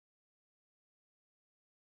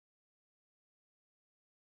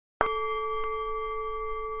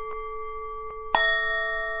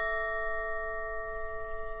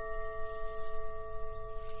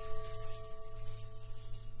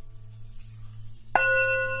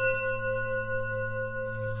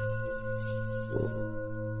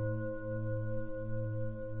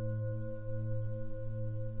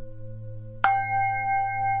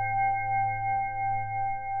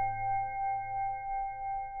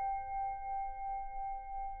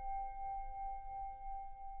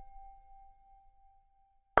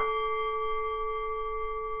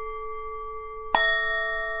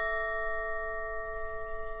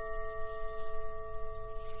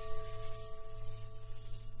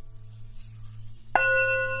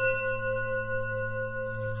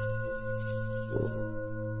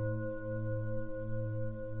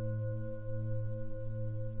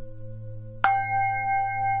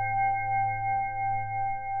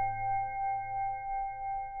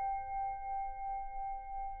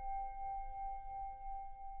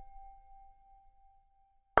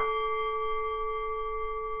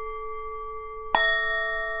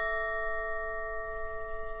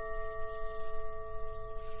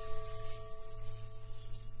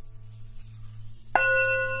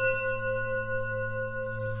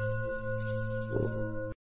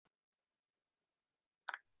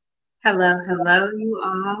Hello, hello, you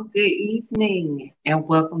all. Good evening, and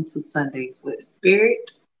welcome to Sundays with Spirit.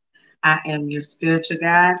 I am your spiritual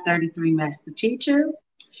guide, 33Master Teacher,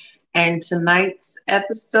 and tonight's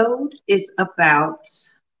episode is about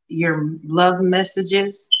your love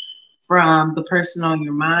messages from the person on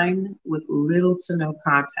your mind with little to no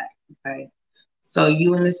contact. Okay, so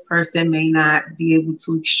you and this person may not be able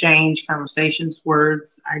to exchange conversations,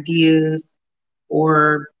 words, ideas,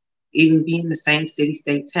 or even be in the same city,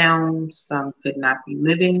 state, town. Some could not be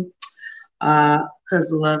living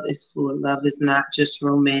because love is fluid. Love is not just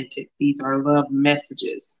romantic. These are love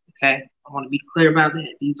messages. Okay. I want to be clear about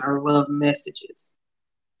that. These are love messages.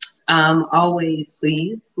 Always,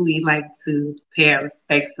 please, we like to pay our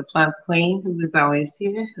respects to Plum Queen, who is always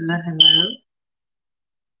here. Hello, hello.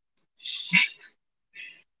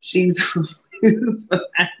 She's always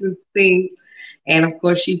behind the scenes. And of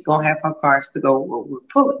course, she's going to have her cards to go what we're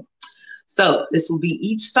pulling. So this will be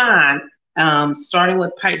each sign, starting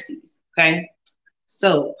with Pisces. Okay.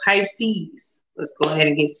 So Pisces, let's go ahead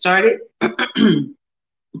and get started.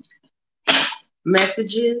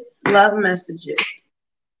 Messages, love messages,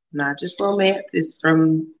 not just romance. It's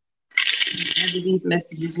from these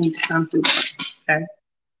messages need to come through. Okay.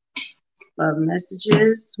 Love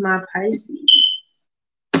messages, my Pisces.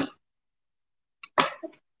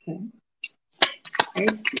 Okay.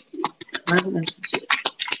 Pisces, love messages.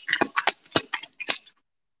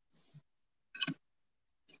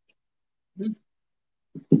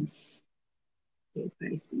 Okay,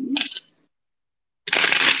 Pisces.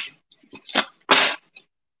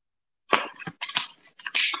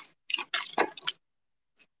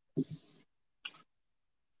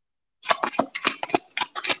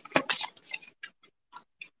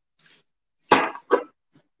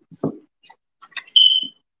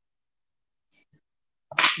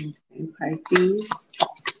 Okay, Pisces.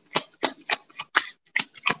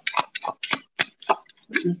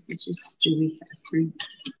 What messages do we have for you?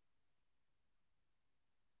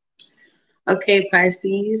 Okay,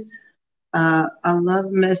 Pisces. A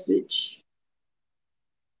love message.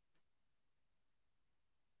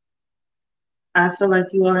 I feel like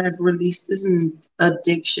you all have released this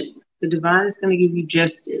addiction. The divine is going to give you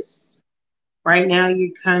justice. Right now, you're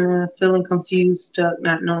kind of feeling confused, stuck,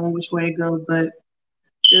 not knowing which way to go, but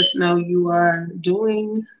just know you are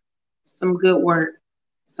doing some good work,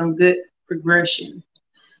 some good progression,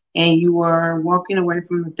 and you are walking away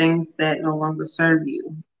from the things that no longer serve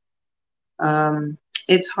you.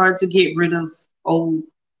 It's hard to get rid of old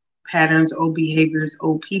patterns, old behaviors,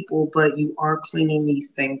 old people, but you are cleaning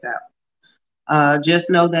these things out. Just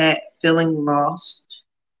know that feeling lost,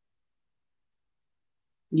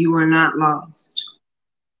 you are not lost.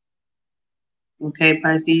 Okay,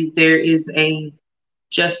 Pisces, there is a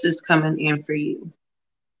justice coming in for you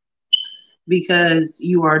because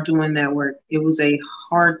you are doing that work. It was a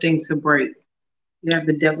hard thing to break. You have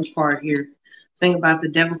the devil card here. Thing about the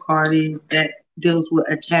devil card is that deals with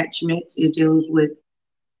attachments, it deals with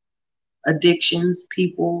addictions,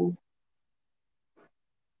 people,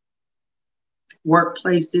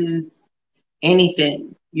 workplaces,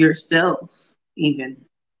 anything, yourself, even.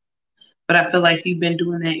 But I feel like you've been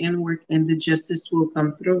doing that inner work and the justice will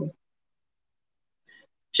come through.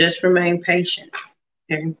 Just remain patient.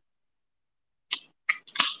 Okay.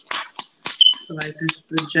 So like this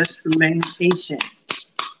is just remain patient.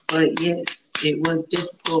 But yes, it was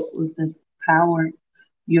difficult. It was this power.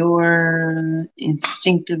 You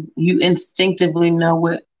instinctively know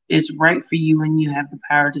what is right for you and you have the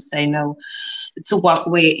power to say no, to walk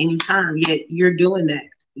away at any time. Yet you're doing that.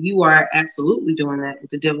 You are absolutely doing that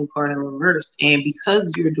with the devil card in reverse. And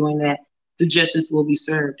because you're doing that, the justice will be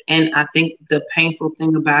served. And I think the painful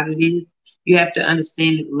thing about it is you have to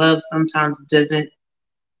understand that love sometimes doesn't,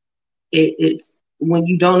 it's when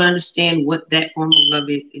you don't understand what that form of love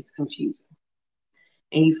is, it's confusing.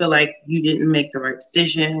 And you feel like you didn't make the right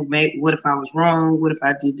decision. Maybe, what if I was wrong? What if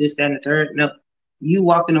I did this, that, and the third? No, you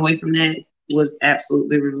walking away from that was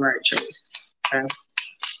absolutely the right choice. Okay?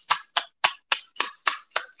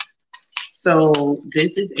 So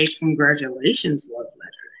this is a congratulations love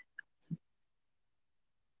letter.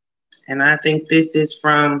 And I think this is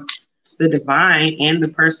from the divine and the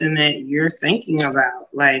person that you're thinking about.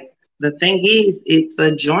 Like the thing is, it's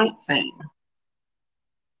a joint thing.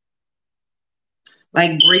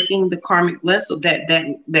 Like breaking the karmic vessel,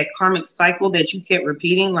 that karmic cycle that you kept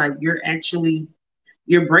repeating, like you're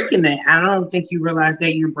breaking that. I don't think you realize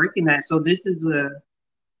that you're breaking that. So this is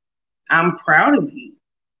I'm proud of you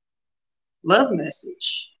love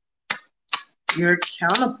message. Your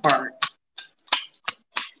counterpart.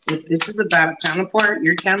 If this is about a counterpart,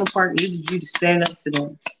 your counterpart needed you to stand up to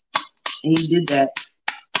them. And you did that.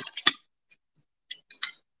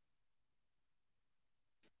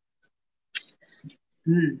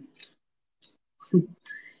 Hmm.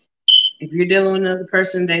 If you're dealing with another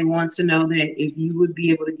person, they want to know that if you would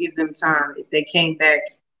be able to give them time, if they came back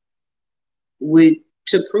would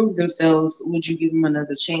to prove themselves, would you give them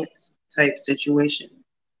another chance type situation?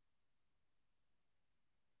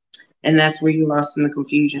 And that's where you lost in the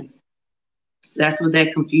confusion. That's where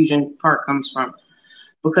that confusion part comes from.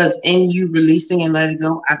 Because in you releasing and letting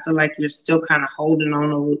go, I feel like you're still kind of holding on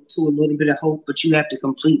to a little bit of hope, but you have to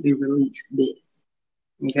completely release this,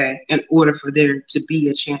 okay, in order for there to be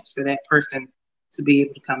a chance for that person to be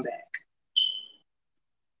able to come back.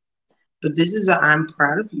 But this is a I'm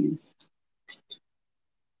proud of you.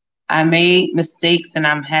 I made mistakes and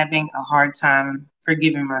I'm having a hard time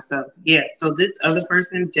forgiving myself. Yeah, so this other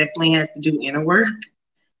person definitely has to do inner work,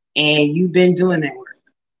 and you've been doing that work.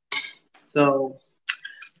 So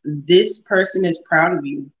this person is proud of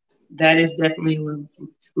you. That is definitely a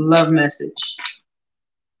love message.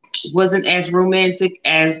 Wasn't as romantic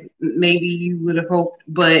as maybe you would have hoped,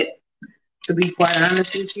 but to be quite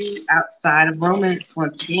honest with you, outside of romance,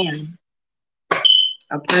 once again,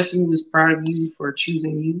 a person who is proud of you for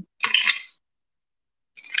choosing you,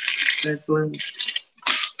 that's love.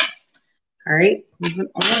 All right, moving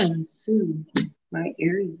on to my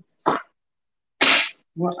Aries.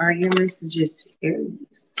 What are your messages to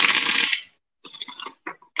Aries?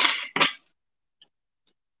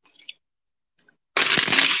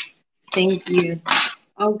 Thank you.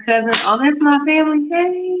 Oh, cousin. Oh, that's my family.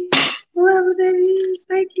 Hey, whoever that is.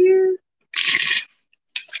 Thank you.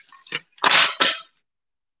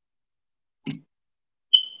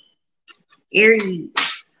 Aries,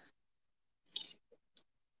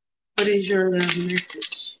 what is your love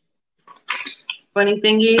message? Funny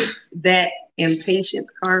thing is, that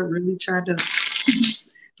impatience card really tried to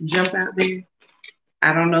jump out there.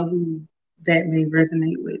 I don't know who that may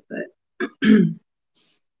resonate with, but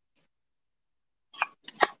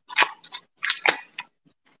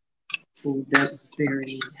oh, that's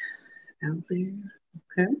very out there.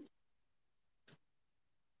 Okay.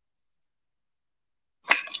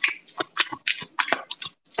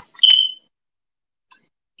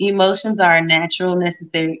 Emotions are a natural,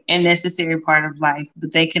 necessary part of life,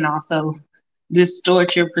 but they can also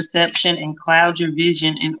distort your perception and cloud your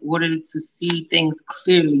vision. In order to see things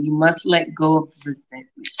clearly, you must let go of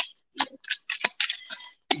resentment.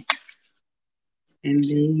 And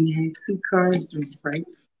then you had two cards right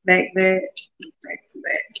back to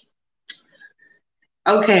back.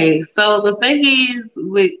 Okay, so the thing is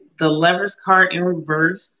with the Lovers card in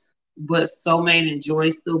reverse, but soulmate and joy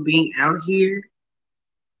still being out here,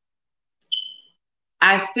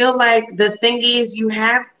 I feel like the thing is you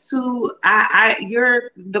have to you're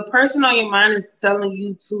the person on your mind is telling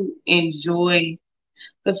you to enjoy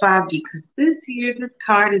the 5D because this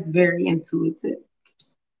card is very intuitive.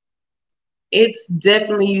 It's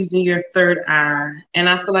definitely using your third eye. And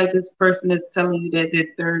I feel like this person is telling you that their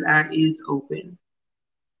third eye is open.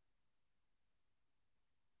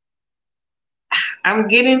 I'm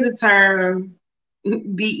getting the term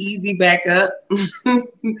be easy back up.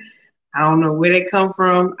 I don't know where they come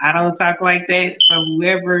from. I don't talk like that. So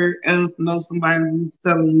whoever else knows somebody who's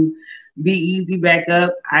telling you be easy back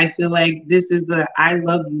up, I feel like this is a I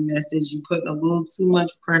love you message. You putting a little too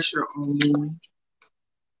much pressure on me.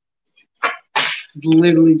 It's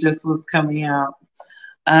literally just what's coming out.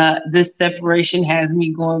 This separation has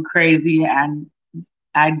me going crazy.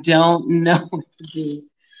 I don't know what to do.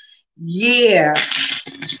 Yeah,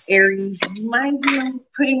 Aries, you might be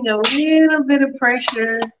putting a little bit of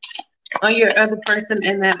pressure on your other person,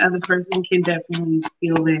 and that other person can definitely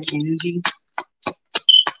feel that energy.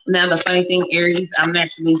 Now, the funny thing, Aries, I'm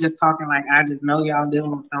actually just talking like I just know y'all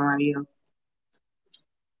dealing with somebody else.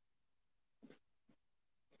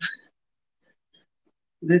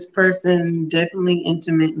 This person definitely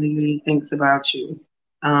intimately thinks about you.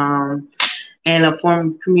 Um, and a form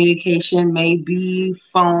of communication may be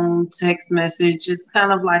phone, text message. It's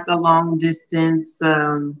kind of like a long distance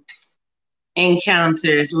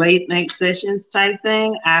encounters, late night sessions type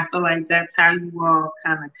thing. I feel like that's how you all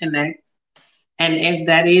kind of connect. And if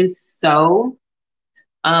that is so,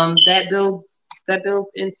 that builds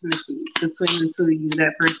intimacy between the two of you.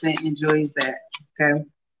 That person enjoys that. Okay.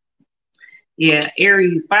 Yeah,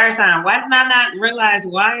 Aries, fire sign. Why did I not realize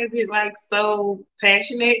why is it like so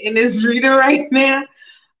passionate in this reader right now?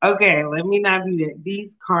 Okay, let me not be that.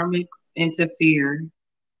 These karmics interfere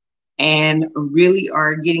and really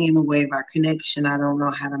are getting in the way of our connection. I don't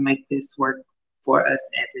know how to make this work for us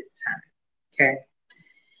at this time. Okay.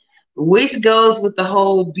 Which goes with the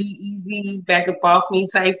whole be easy, back up off me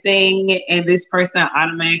type thing. And this person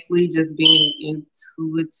automatically just being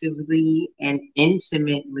intuitively and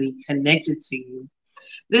intimately connected to you.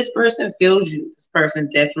 This person feels you. This person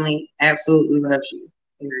definitely absolutely loves you,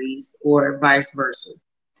 Aries, or vice versa.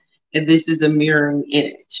 And this is a mirroring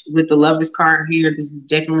image. With the Lovers card here, this is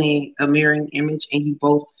definitely a mirroring image, and you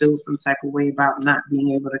both feel some type of way about not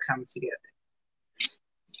being able to come together.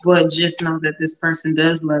 But just know that this person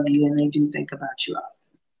does love you and they do think about you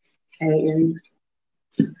often. Okay, Aries.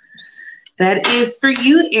 That is for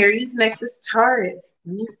you, Aries. Next is Taurus.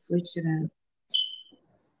 Let me switch it up.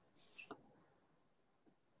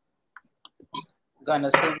 Gonna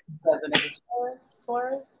assume cousin is a Taurus.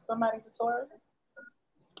 Taurus? Somebody's a Taurus?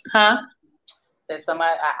 Huh? That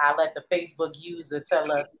somebody I let the Facebook user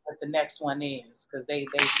tell us what the next one is because they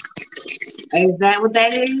Is that what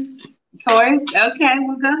that is? Taurus? Okay,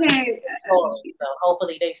 well, go ahead. Taurus. So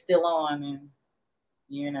hopefully they still on and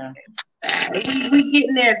you know. We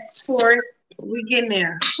getting there, Taurus. We getting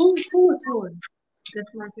there. Who a Taurus?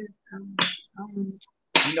 That's like it. Um,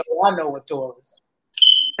 You know I know what Taurus.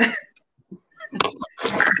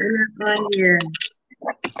 we're not on here.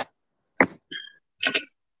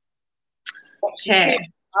 She's here. Okay.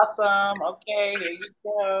 Awesome. Okay, here you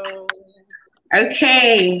go.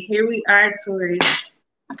 Okay, here we are, Taurus.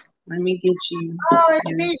 Let me get you. Oh,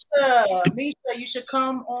 it's Yes. Misha. Misha, you should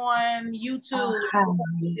come on Oh, YouTube. hi,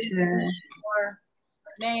 Alicia. Your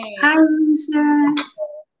name. Hi, Alicia.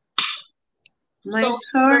 My So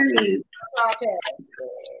Taurus. podcast.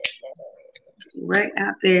 Right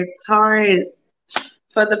out there, Taurus.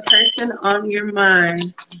 For the person on your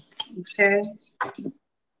mind. Okay.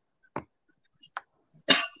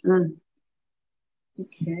 Mm,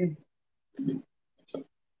 okay.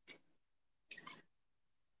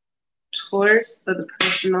 Taurus for the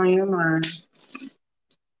person on your mind.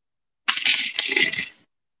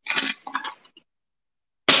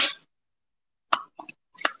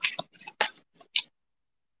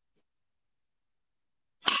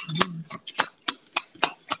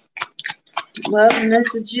 Love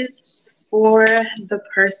messages for the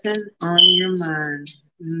person on your mind.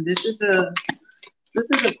 This is a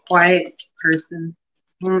quiet person.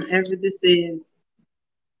 Whomever this is,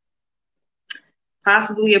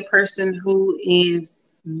 possibly a person who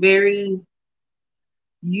is very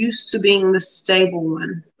used to being the stable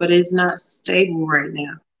one, but is not stable right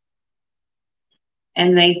now.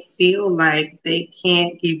 And they feel like they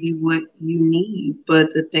can't give you what you need,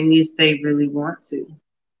 but the thing is, they really want to.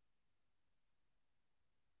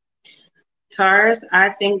 Taurus, I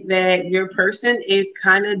think that your person is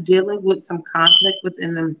kind of dealing with some conflict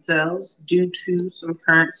within themselves due to some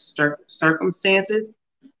current circumstances.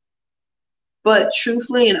 But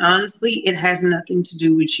truthfully and honestly, it has nothing to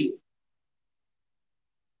do with you.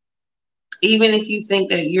 Even if you think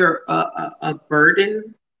that you're a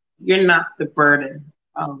burden, you're not the burden.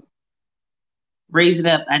 Oh, raise it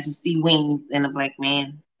up. I just see wings and a black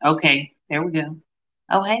man. Okay, there we go.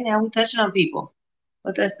 Oh, hey, now we touching on people.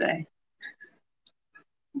 What that say?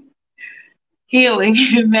 Healing.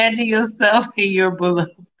 Imagine yourself and your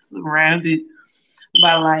beloved surrounded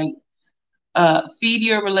by like feed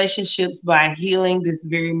your relationships by healing this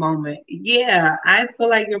very moment. Yeah, I feel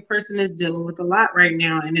like your person is dealing with a lot right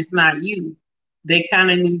now, and it's not you. They kind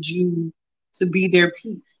of need you to be their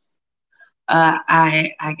peace.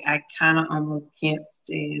 I kind of almost can't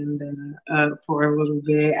stand for a little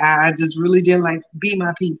bit. I just really didn't like be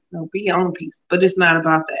my peace. No, be your own peace. But it's not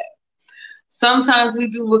about that. Sometimes we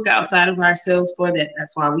do look outside of ourselves for that.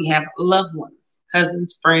 That's why we have loved ones,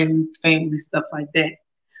 cousins, friends, family, stuff like that.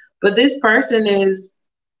 But this person is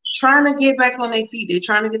trying to get back on their feet. They're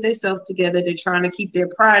trying to get themselves together. They're trying to keep their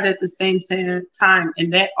pride at the same time.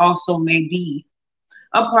 And that also may be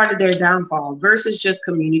a part of their downfall versus just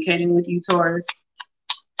communicating with you, Taurus.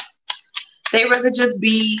 They rather just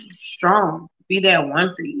be strong, be that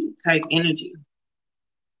one for you type energy.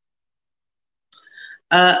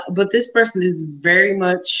 But this person is very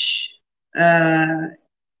much uh,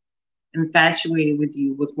 infatuated with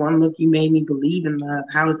you. With one look, you made me believe in love.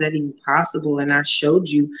 How is that even possible? And I showed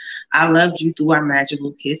you I loved you through our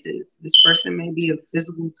magical kisses. This person may be a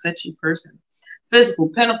physical, touchy person. Physical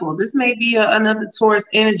pinnacle. This may be another Taurus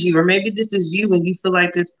energy, or maybe this is you and you feel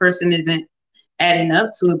like this person isn't adding up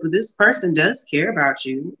to it, but this person does care about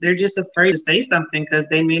you. They're just afraid to say something because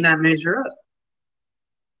they may not measure up.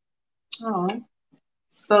 Oh.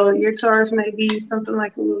 So your Taurus may be something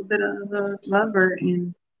like a little bit of a lover,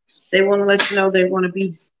 and they want to let you know they want to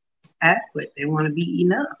be adequate. They want to be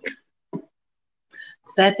enough.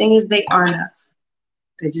 Sad thing is they are enough.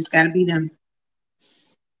 They just got to be them.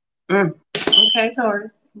 Okay,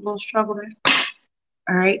 Taurus. A little struggle there.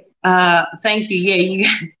 All right. Thank you. Yeah, you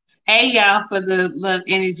guys. Hey, y'all, for the love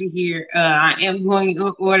energy here. I am going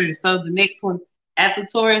in order. So the next one after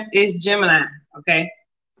Taurus is Gemini. Okay.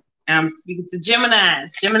 I'm speaking to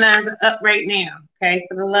Geminis. Geminis are up right now. Okay,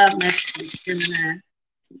 for the love messages, Gemini.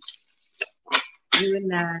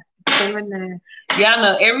 Gemini. Gemini. Y'all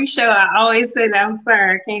know every show I always say that. I'm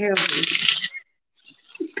sorry, I can't help it.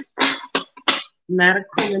 Not a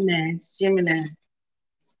Gemini, Gemini.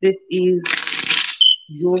 This is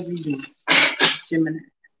your reading, Gemini.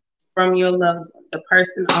 From your love, the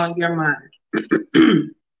person on your mind.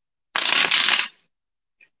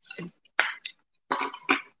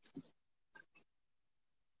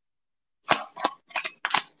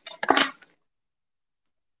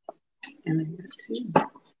 And I got two.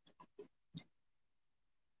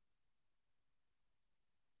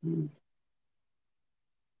 Hmm.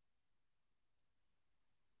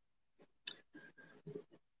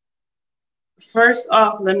 First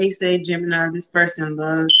off, let me say, Gemini, this person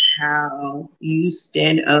loves how you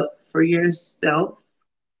stand up for yourself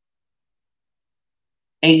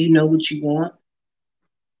and you know what you want,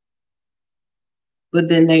 but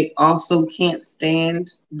then they also can't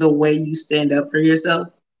stand the way you stand up for yourself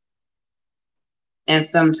and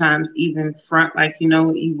sometimes even front like you know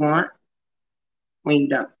what you want when you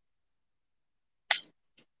don't.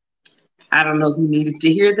 I don't know who needed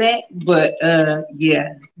to hear that, but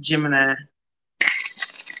yeah, Gemini.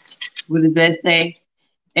 What does that say?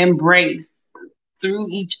 Embrace. Through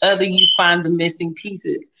each other, you find the missing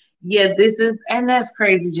pieces. Yeah, this is, and that's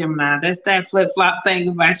crazy, Gemini. That's that flip flop thing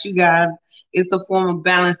about you guys. It's a form of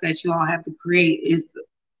balance that you all have to create. It's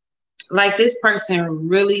like this person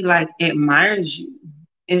really like admires you.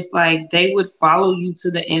 It's like they would follow you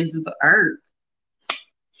to the ends of the earth.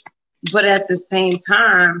 But at the same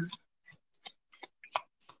time,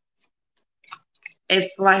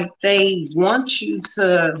 it's like they want you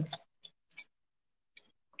to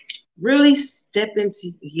really step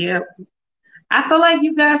into, yeah, I feel like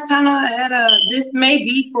you guys kind of had a. This may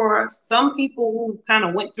be for some people who kind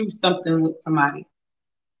of went through something with somebody.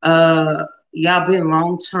 Y'all been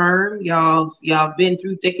long term. Y'all been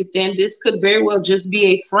through thick and thin. This could very well just be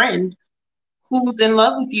a friend who's in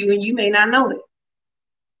love with you, and you may not know it.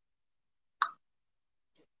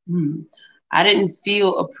 Hmm. I didn't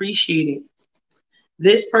feel appreciated.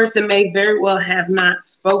 This person may very well have not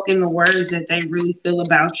spoken the words that they really feel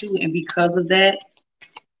about you, and because of that,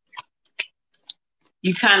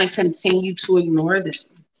 you kind of continue to ignore them.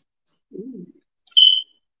 Ooh,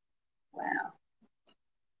 wow.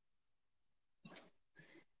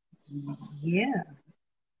 Yeah.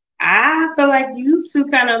 I feel like you two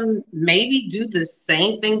kind of maybe do the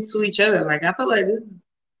same thing to each other. Like I feel like this is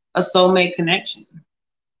a soulmate connection.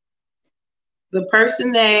 The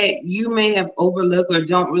person that you may have overlooked or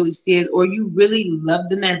don't really see it, or you really love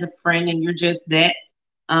them as a friend and you're just that.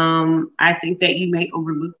 I think that you may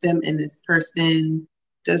overlook them and this person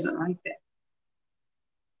doesn't like that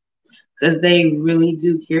because they really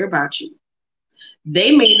do care about you.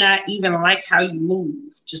 They may not even like how you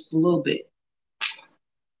move, just a little bit.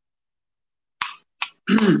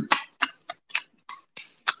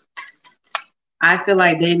 I feel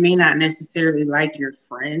like they may not necessarily like your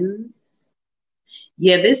friends.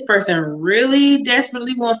 Yeah, this person really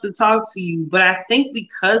desperately wants to talk to you, but I think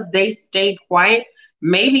because they stayed quiet,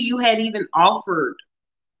 maybe you had even offered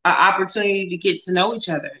an opportunity to get to know each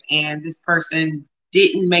other, and this person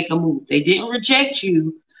didn't make a move. They didn't reject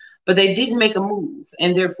you, but they didn't make a move,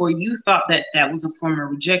 and therefore you thought that that was a form of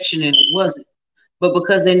rejection, and it wasn't. But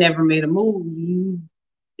because they never made a move,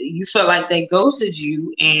 you felt like they ghosted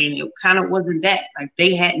you, and it kind of wasn't that. Like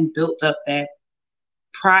they hadn't built up that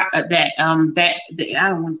pride, I don't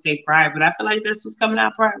want to say pride, but I feel like this was coming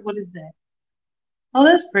out pride. What is that? Oh,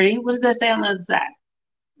 that's pretty. What does that say on the other side?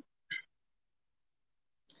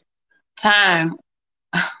 Time.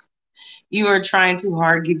 You are trying too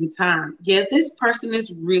hard. Give it time. Yeah, this person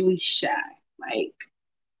is really shy. Like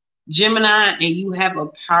Gemini, and you have a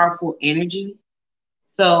powerful energy.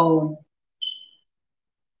 So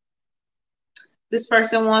this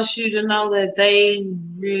person wants you to know that they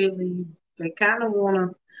kind of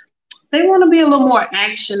want to be a little more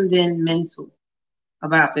action than mental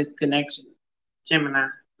about this connection, Gemini.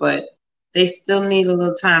 But they still need a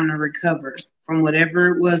little time to recover from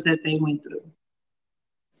whatever it was that they went through.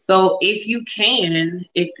 So if you can,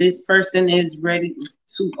 if this person is ready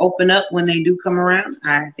to open up when they do come around,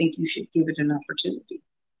 I think you should give it an opportunity.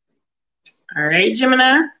 All right,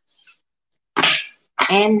 Gemini.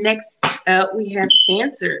 And next up, we have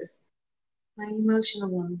Cancers, my emotional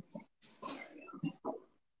ones.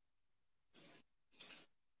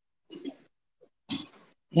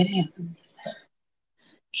 It happens.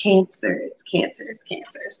 Cancers, Cancers,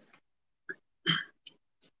 Cancers.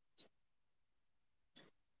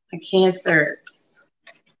 The Cancers.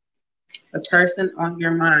 The person on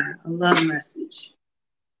your mind, a love message.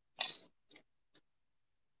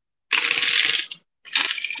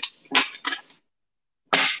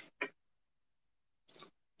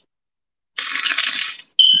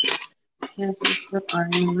 Cancers, what are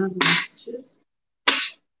your love messages?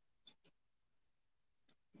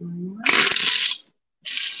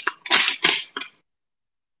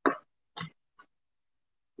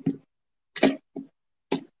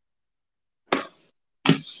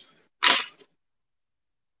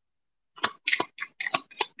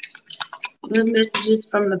 Love messages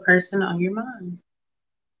from the person on your mind.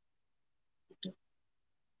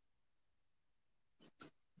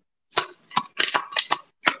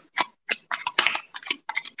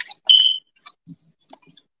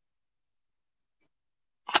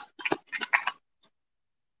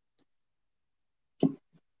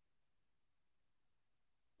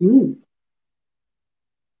 Ooh.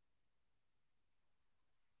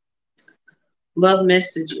 Love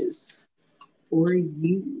messages for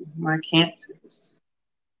you, my cancers.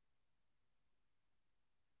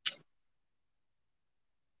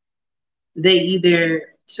 They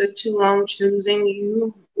either took too long choosing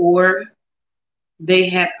you or they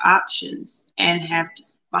had options and have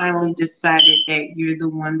finally decided that you're the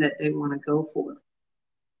one that they want to go for.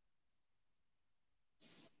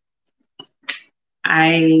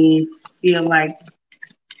 I feel like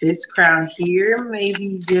this crowd here may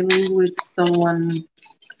be dealing with someone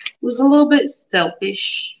who's a little bit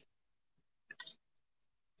selfish,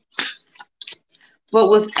 but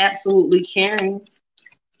was absolutely caring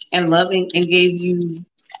and loving and gave you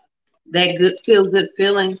that good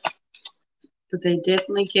feeling, but they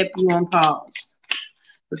definitely kept you on pause.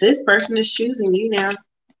 But this person is choosing you now.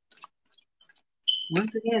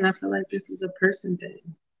 Once again, I feel like this is a person thing.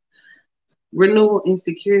 Renewal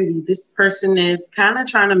insecurity. This person is kind of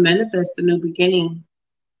trying to manifest a new beginning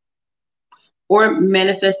or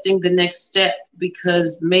manifesting the next step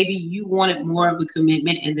because maybe you wanted more of a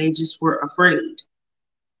commitment and they just were afraid.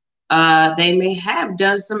 They may have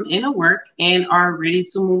done some inner work and are ready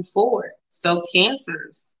to move forward. So,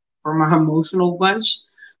 cancers for my emotional bunch.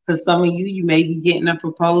 For some of you, you may be getting a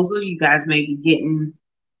proposal. You guys may be getting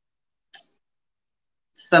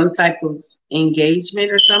some type of engagement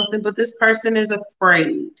or something, but this person is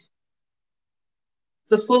afraid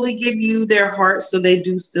to fully give you their heart, so they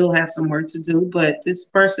do still have some work to do. But this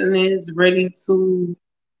person is ready to,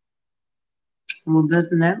 well,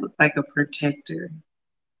 doesn't that look like a protector?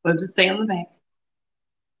 What does it say on the back?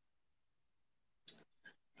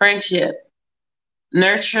 Friendship.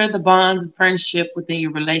 Nurture the bonds of friendship within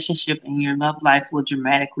your relationship, and your love life will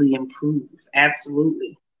dramatically improve.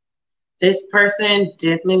 Absolutely. This person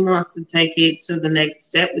definitely wants to take it to the next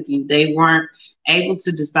step with you. They weren't able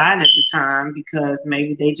to decide at the time because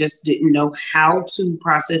maybe they just didn't know how to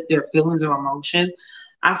process their feelings or emotion.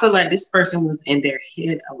 I feel like this person was in their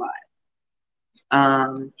head a lot.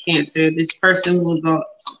 Cancer, this person was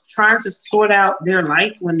trying to sort out their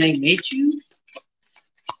life when they met you.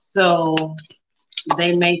 So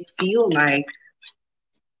they may feel like,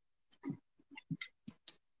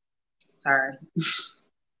 sorry,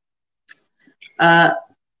 uh,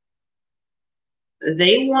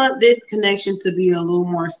 they want this connection to be a little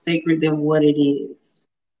more sacred than what it is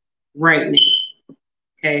right now.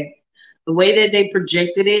 Okay. The way that they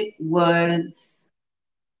projected it was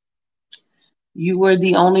you were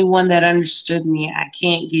the only one that understood me. I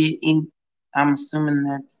can't get in. I'm assuming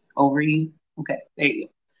that's over you. Okay, there you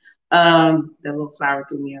go. That little flower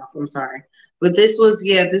threw me off. I'm sorry. But this was,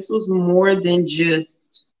 yeah, this was more than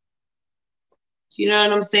just, you know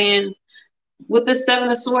what I'm saying? With the Seven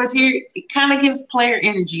of Swords here, it kind of gives player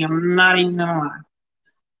energy. I'm not even gonna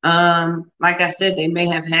lie. Like I said, they may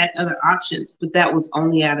have had other options, but that was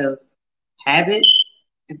only out of habit,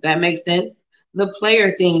 if that makes sense. The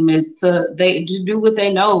player theme is to do what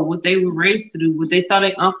they know, what they were raised to do, what they saw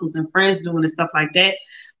their uncles and friends doing and stuff like that.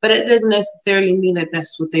 But it doesn't necessarily mean that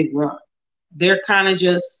that's what they want. They're kind of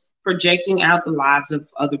just projecting out the lives of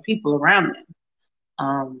other people around them.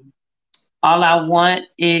 Um, all I want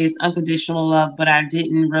is unconditional love, but I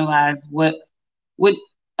didn't realize what would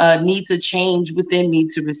need to change within me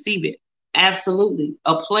to receive it. Absolutely.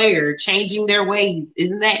 A player changing their ways.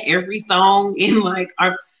 Isn't that every song in like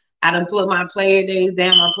our I done put my player days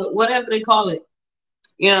down, I put whatever they call it.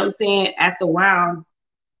 You know what I'm saying? After a while,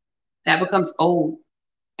 that becomes old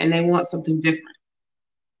and they want something different.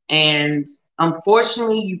 And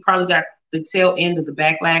unfortunately, you probably got the tail end of the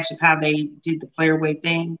backlash of how they did the player way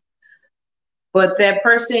thing. But that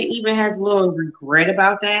person even has a little regret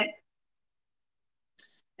about that.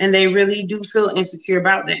 And they really do feel insecure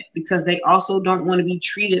about that because they also don't want to be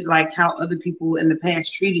treated like how other people in the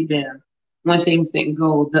past treated them. when things didn't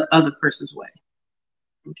go the other person's way.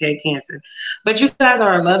 Okay, Cancer. But you guys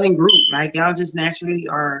are a loving group. Like y'all just naturally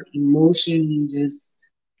are emotionally just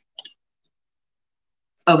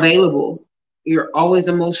available. You're always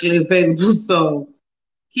emotionally available. So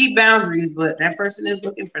keep boundaries, but that person is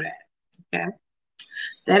looking for that. Okay.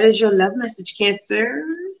 That is your love message,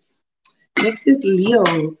 Cancers. Next is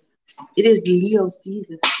Leo's. It is Leo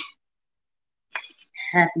season.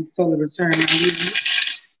 Happy solar return, my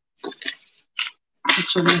Leos.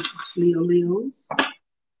 What's your message, Leos?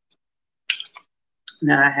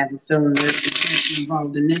 Now I have a feeling there's something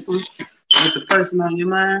involved in this one with the person on your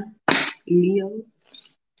mind, Leos.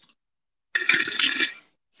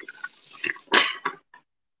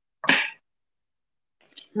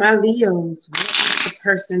 My Leos, what is the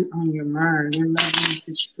person on your mind? Your love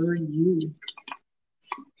message for you.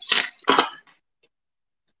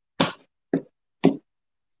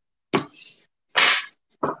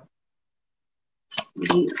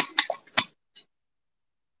 Leos.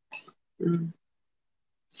 Mm.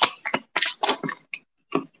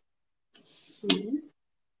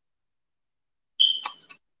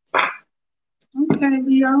 Okay,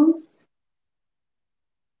 Leos.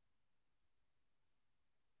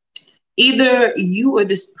 Either you or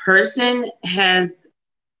this person has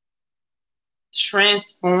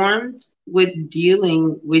transformed with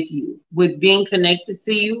dealing with you, with being connected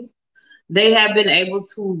to you. They have been able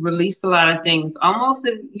to release a lot of things. Almost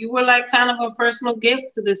if you were like kind of a personal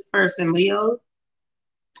gift to this person, Leo,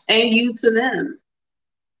 and you to them.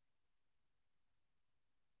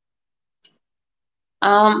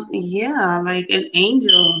 Yeah, like an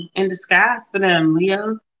angel in disguise for them,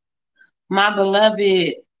 Leo. My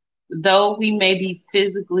beloved, though we may be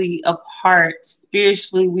physically apart,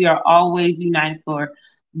 spiritually we are always united for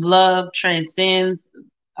love transcends.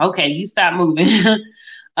 Okay, you stop moving.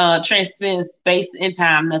 Transcends space and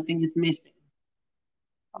time. Nothing is missing.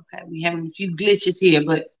 Okay, we having a few glitches here,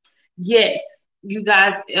 but yes, you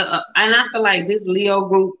guys, and I feel like this Leo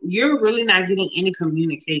group, you're really not getting any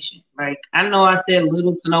communication. Like I know I said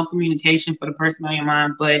little to no communication for the person on your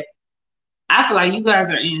mind, but I feel like you guys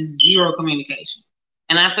are in zero communication.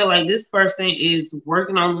 And I feel like this person is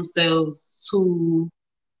working on themselves to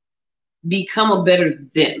become a better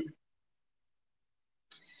them.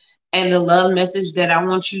 And the love message that I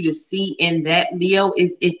want you to see in that, Leo,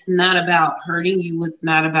 is it's not about hurting you. It's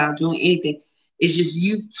not about doing anything. It's just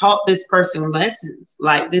you've taught this person lessons.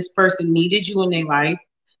 Like this person needed you in their life.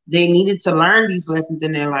 They needed to learn these lessons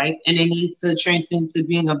in their life and they need to transcend to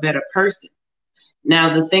being a better person.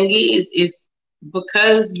 Now, the thing is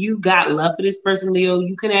because you got love for this person, Leo,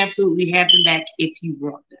 you can absolutely have them back if you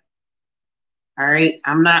want them. All right.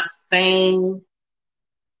 I'm not saying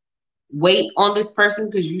wait on this person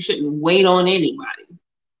because you shouldn't wait on anybody.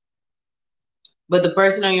 But the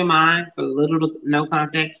person on your mind for little to no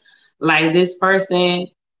contact, like this person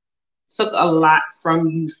took a lot from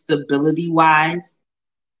you stability wise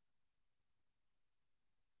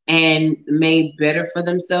and made better for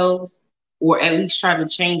themselves, or at least try to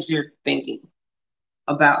change their thinking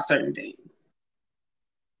about certain things.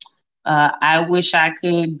 I wish I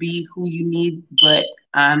could be who you need, but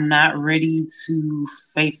I'm not ready to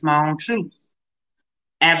face my own truths.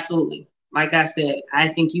 Absolutely. Like I said, I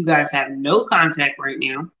think you guys have no contact right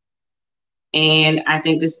now. And I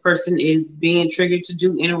think this person is being triggered to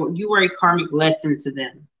do inner. You are a karmic lesson to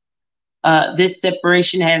them. This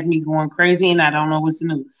separation has me going crazy, and I don't know what's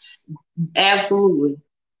new. Absolutely,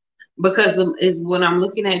 because is when I'm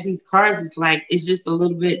looking at these cards, it's like it's just a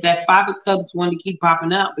little bit that Five of Cups want to keep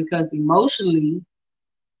popping up because emotionally,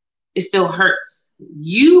 it still hurts.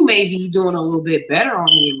 You may be doing a little bit better on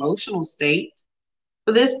the emotional state,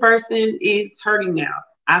 but this person is hurting now.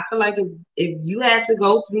 I feel like if you had to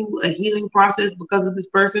go through a healing process because of this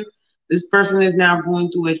person is now going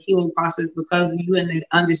through a healing process because of you and they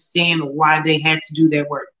understand why they had to do their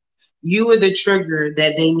work. You were the trigger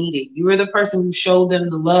that they needed. You were the person who showed them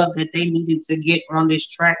the love that they needed to get on this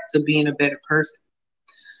track to being a better person.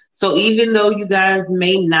 So even though you guys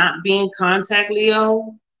may not be in contact,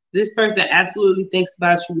 Leo, this person absolutely thinks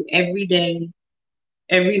about you every day,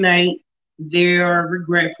 every night. They are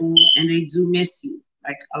regretful and they do miss you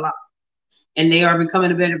like a lot. And they are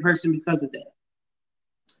becoming a better person because of that.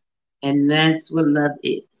 And that's what love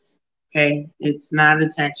is. Okay. It's not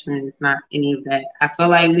attachment. It's not any of that. I feel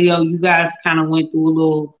like Leo, you guys kind of went through a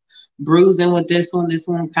little bruising with this one. This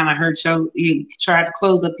one kind of hurt you tried to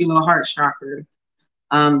close up your little heart chakra.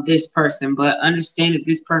 This person, but understand that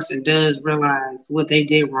this person does realize what they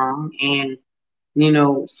did wrong. And,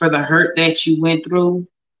 for the hurt that you went through,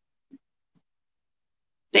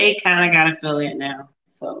 they kind of got to feel it now.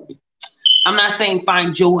 So I'm not saying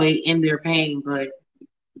find joy in their pain, but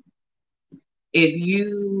if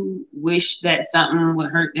you wish that something would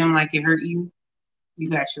hurt them like it hurt you, you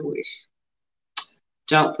got your wish.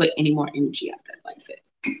 Don't put any more energy out there like that.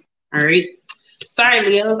 All right. Sorry,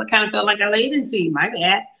 Leos. I kind of felt like I laid into you. My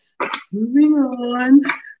bad. Moving on.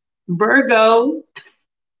 Virgos.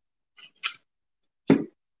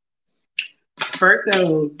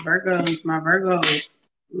 Virgos, my Virgos.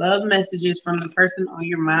 Love messages from the person on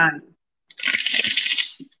your mind.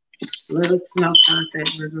 Little to no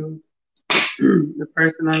contact, Virgos. The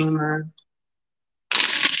person on your mind.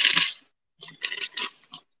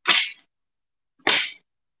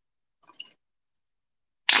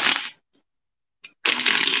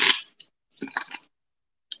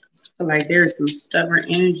 Feel like there's some stubborn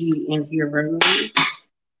energy in here, Virgos.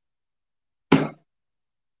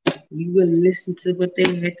 You wouldn't listen to what they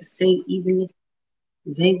had to say, even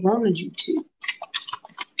if they wanted you to.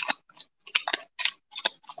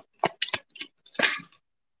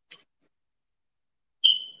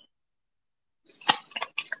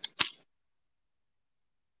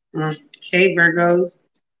 Okay, Virgos.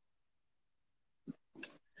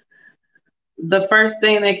 The first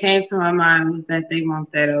thing that came to my mind was that they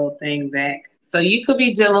want that old thing back. So you could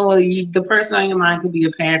be dealing with the person on your mind could be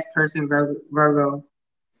a past person, Virgo.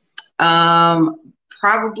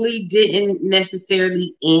 Probably didn't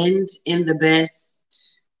necessarily end in the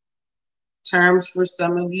best terms for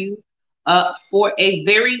some of you. For a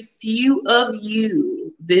very few of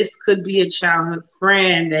you, this could be a childhood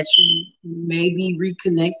friend that you may be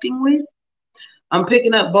reconnecting with. I'm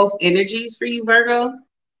picking up both energies for you, Virgo.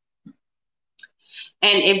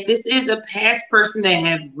 And if this is a past person that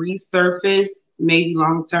have resurfaced, maybe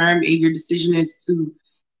long term, and your decision is to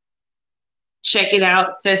check it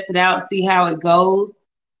out, test it out, see how it goes,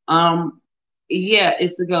 um, yeah,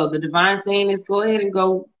 it's a go. The divine saying is go ahead and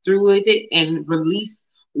go through with it and release.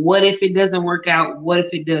 What if it doesn't work out? What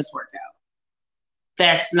if it does work out?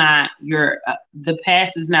 That's not your, the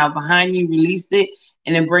past is now behind you. Release it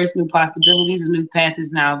and embrace new possibilities. A new path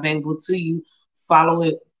is now available to you. Follow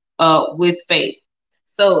it with faith.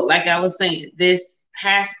 So, like I was saying, this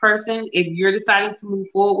past person, if you're deciding to move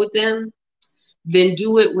forward with them, then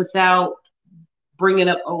do it without bringing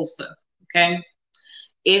up old stuff. Okay.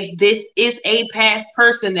 If this is a past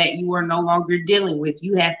person that you are no longer dealing with,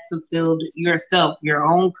 you have fulfilled yourself, your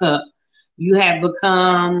own cup. You have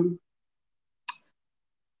become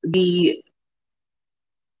the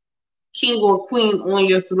king or queen on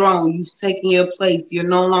your throne. You've taken your place. You're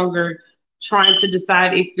no longer trying to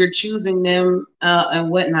decide if you're choosing them and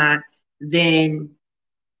whatnot. Then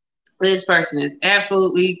this person is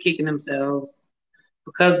absolutely kicking themselves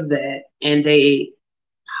because of that, and they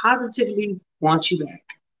positively want you back.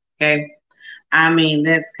 Okay, I mean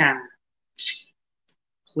that's kind of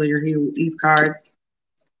clear here with these cards.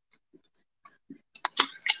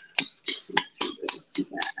 Let's see what else we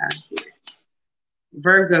got out here.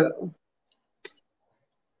 Virgo.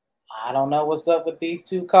 I don't know what's up with these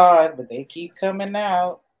two cards, but they keep coming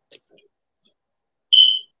out.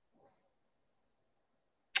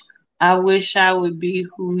 I wish I would be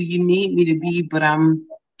who you need me to be, but I'm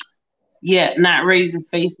yet not ready to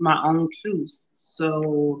face my own truths.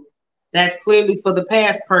 So that's clearly for the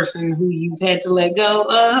past person who you've had to let go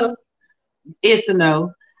of. It's a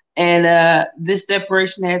no. And this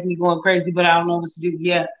separation has me going crazy, but I don't know what to do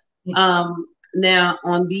yet. Now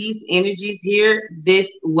on these energies here, this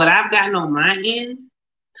what I've gotten on my end,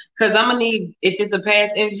 because I'm gonna need if it's a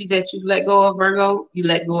past energy that you let go of, Virgo, you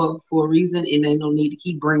let go of for a reason, and they don't need to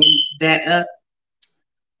keep bringing that up.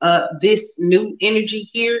 This new energy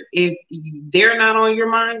here, if they're not on your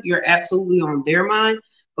mind, you're absolutely on their mind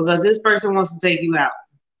because this person wants to take you out.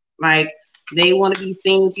 Like they want to be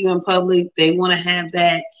seen with you in public. They want to have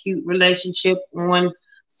that cute relationship on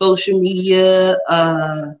social media.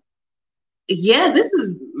 Yeah, this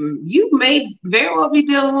is you may very well be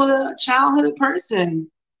dealing with a childhood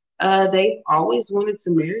person. They always wanted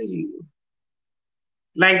to marry you.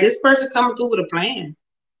 Like this person coming through with a plan.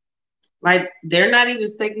 Like they're not even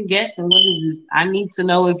second guessing. What is this? I need to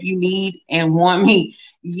know if you need and want me.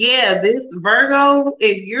 Yeah, this Virgo.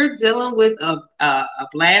 If you're dealing with a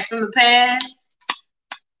blast from the past,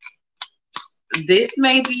 this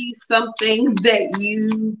may be something that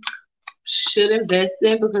you should invest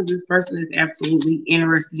in because this person is absolutely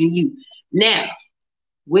interested in you. Now,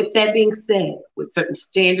 with that being said, with certain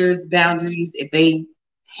standards, boundaries, if they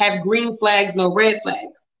have green flags, no red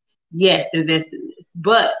flags, yes, invest in this.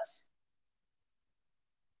 But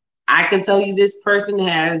I can tell you this person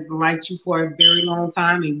has liked you for a very long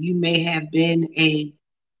time, and you may have been a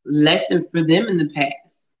lesson for them in the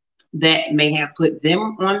past that may have put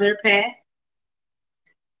them on their path.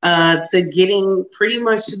 to getting pretty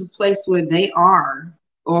much to the place where they are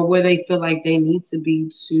or where they feel like they need to be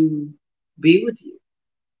with you.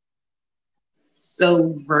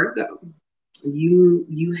 So Virgo,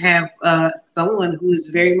 you have someone who is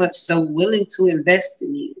very much so willing to invest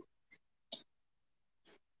in you.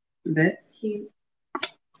 That's cute.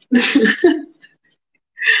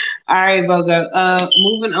 All right, Virgo.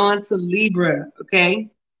 Moving on to Libra. Okay,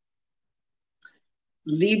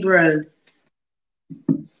 Libras,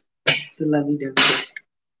 the lovey dovey.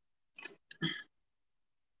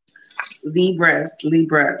 Libras.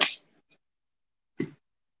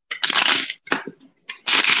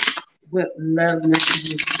 What love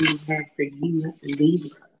messages do you have for you,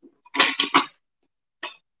 Libra?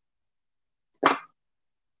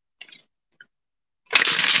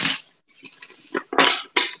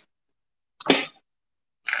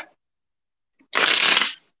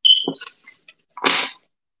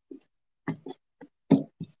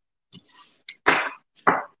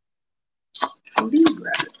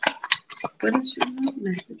 Libras. What is your love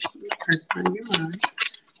message for the person on your mind?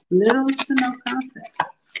 Little to no contact.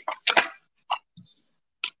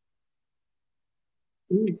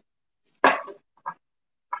 Ooh.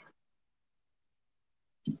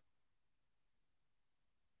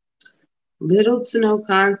 Little to no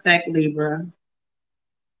contact, Libra.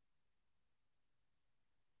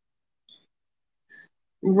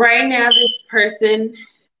 Right now, this person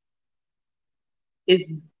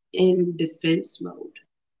is in defense mode.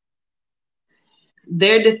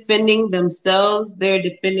 They're defending themselves, they're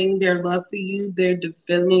defending their love for you, they're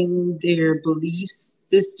defending their belief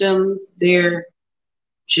systems, they're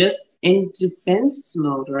just in defense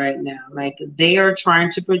mode right now. Like they are trying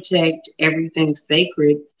to protect everything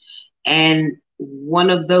sacred, and one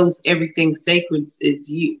of those everything sacreds is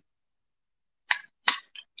you.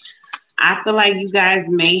 I feel like you guys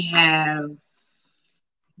may have,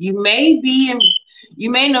 you may be in,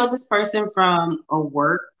 you may know this person from a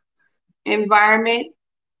work environment.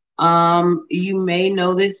 You may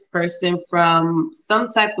know this person from some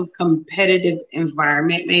type of competitive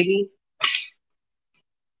environment, maybe.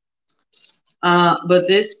 But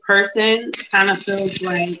this person kind of feels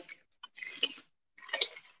like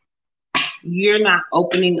you're not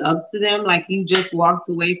opening up to them, like you just walked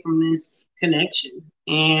away from this connection,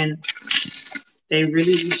 and they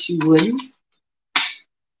really wish you wouldn't.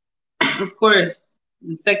 Of course,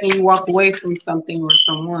 the second you walk away from something or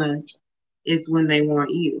someone is when they want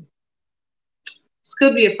you. This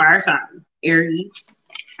could be a fire sign, Aries.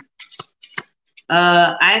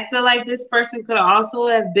 I feel like this person could also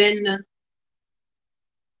have been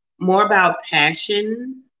more about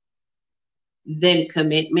passion than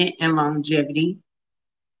commitment and longevity.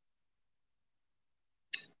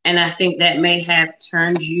 And I think that may have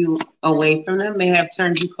turned you away from them, may have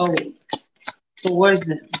turned you cold towards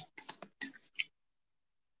them.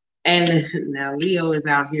 And now Leo is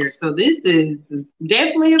out here. So this is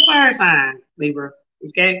definitely a fire sign, Libra.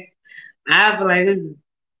 Okay. I feel like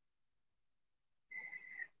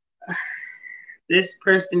this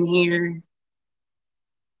person here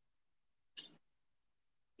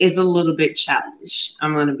is a little bit childish.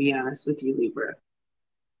 I'm going to be honest with you, Libra.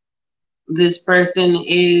 This person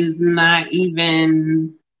is not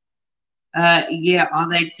even, yeah, all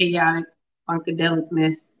that chaotic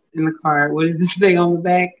funkadelicness in the card. What does it say on the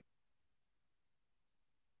back?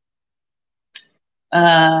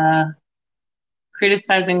 Uh,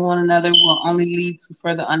 Criticizing one another will only lead to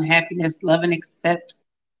further unhappiness. Love and accept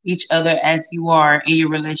each other as you are, and your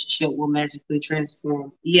relationship will magically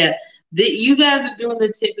transform. Yeah, you guys are doing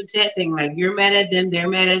the tit for tat thing. Like you're mad at them, they're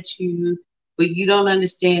mad at you, but you don't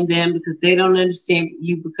understand them because they don't understand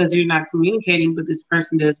you because you're not communicating. But this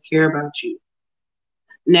person does care about you.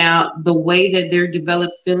 Now, the way that they're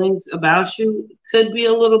developed feelings about you could be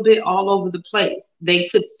a little bit all over the place. They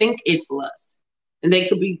could think it's lust, and they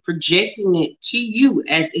could be projecting it to you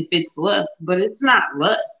as if it's lust, but it's not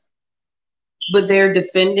lust. But they're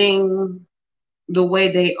defending the way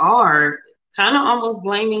they are, kind of almost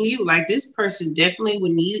blaming you. Like this person definitely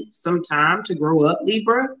would need some time to grow up,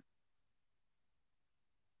 Libra,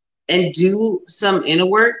 and do some inner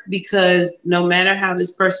work, because no matter how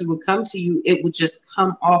this person would come to you, it would just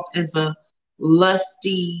come off as a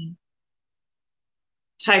lusty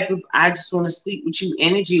type of I just want to sleep with you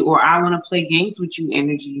energy, or I want to play games with you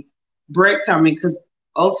energy, breadcrumbing, because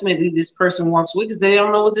ultimately this person walks away because they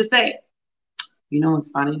don't know what to say. You know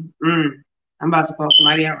what's funny? I'm about to call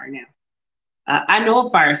somebody out right now. I know a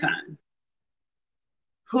fire sign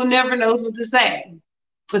who never knows what to say,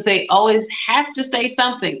 but they always have to say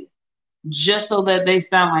something just so that they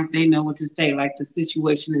sound like they know what to say, like the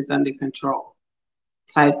situation is under control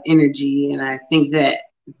type energy. And I think that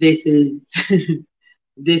This is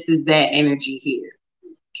this is that energy here.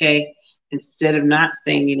 Okay. Instead of not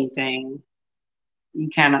saying anything, you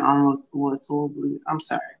kind of almost was so I'm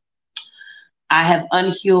sorry. I have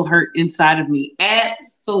unhealed hurt inside of me.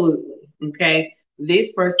 Absolutely. Okay.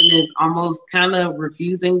 This person is almost kind of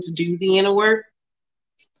refusing to do the inner work.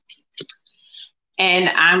 And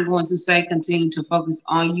I'm going to say continue to focus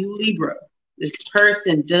on you, Libra. This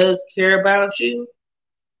person does care about you.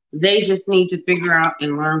 They just need to figure out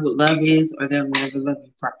and learn what love is, or they'll never love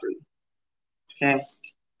you properly. Okay.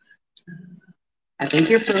 I think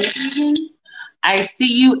you're frozen. I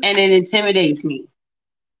see you and it intimidates me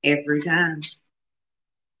every time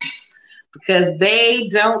because they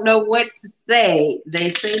don't know what to say. They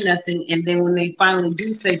say nothing, and then when they finally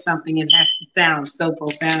do say something, it has to sound so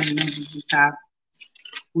profound and over the top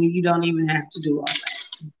when you don't even have to do all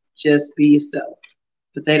that. Just be yourself.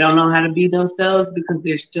 But they don't know how to be themselves because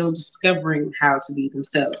they're still discovering how to be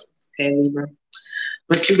themselves. Okay, Libra?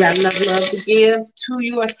 But you got enough love to give to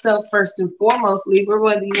yourself first and foremost, Libra.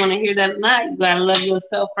 Whether you want to hear that or not, you got to love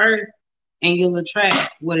yourself first and you'll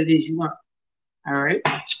attract what it is you want. All right.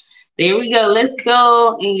 There we go. Let's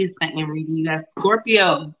go in your second reading. You got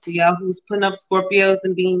Scorpio. For y'all who's putting up Scorpios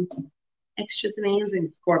and being extra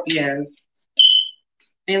demanding Scorpios.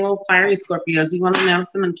 Hey, little fiery Scorpios. You want to know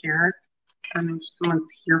someone cares? I know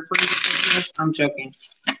someone's here for you. Scorpios? I'm joking.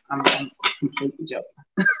 I'm completely joking.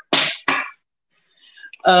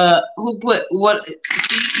 Who put what? See,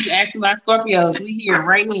 you asking about Scorpios? We here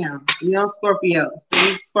right now. We on Scorpios.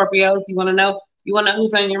 See, Scorpios. You want to know? You want to know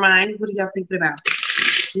who's on your mind? What are y'all thinking about?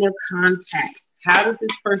 No contact. How does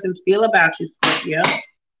this person feel about you, Scorpio?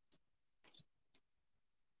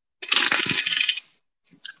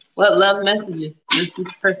 What love messages does this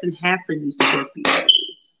person have for you, Scorpios?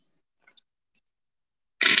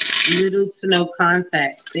 Little to no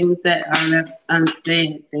contact. Things that are left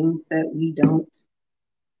unsaid. Things that we don't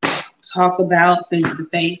talk about face to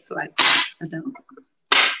face like adults.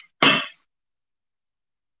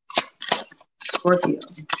 Scorpio.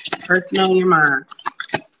 Person on your mind.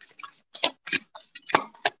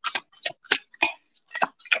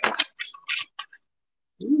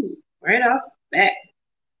 Ooh, right off the bat.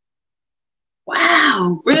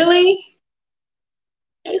 Wow, really?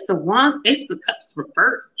 Ace of Wands, Ace of Cups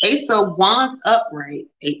reverse. Ace of Wands upright,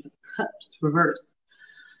 Ace of Cups reverse.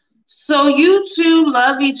 So you two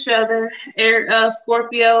love each other,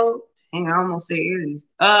 Scorpio. Dang, I almost said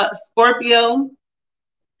Aries. Scorpio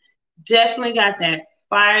definitely got that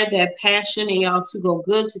fire, that passion, and y'all two go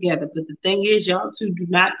good together. But the thing is, y'all two do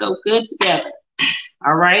not go good together.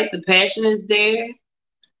 All right, the passion is there,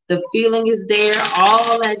 the feeling is there,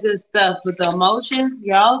 all that good stuff. But the emotions,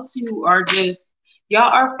 y'all two are just,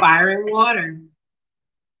 y'all are fire and water,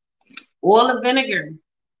 oil and vinegar.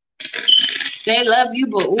 They love you,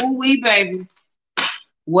 but ooh wee, baby.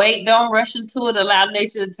 Wait, don't rush into it. Allow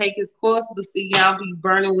nature to take its course. But see, y'all be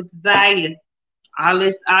burning with desire. All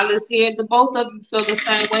this here, the both of you feel the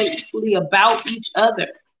same way equally about each other.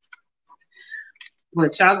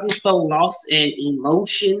 But y'all get so lost in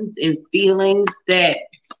emotions and feelings that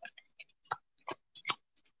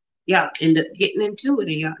y'all end up getting into it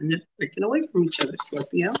and y'all end up breaking away from each other,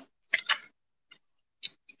 Scorpio.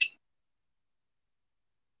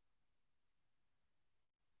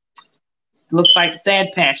 This looks like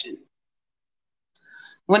sad passion.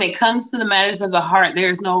 When it comes to the matters of the heart, there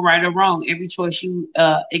is no right or wrong. Every choice you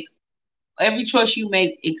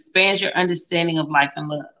make expands your understanding of life and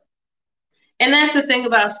love. And that's the thing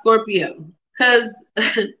about Scorpio, because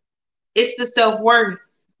it's the self-worth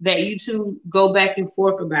that you two go back and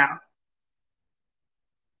forth about.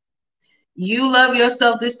 You love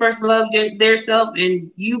yourself, this person loves their self, and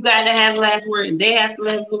you got to have the last word, and they have to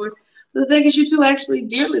love yours. The thing is, you two actually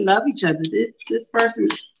dearly love each other. This person,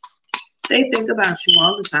 they think about you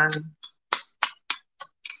all the time.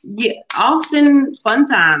 Yeah, often fun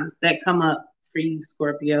times that come up for you,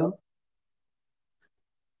 Scorpio.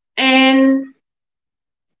 And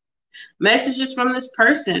messages from this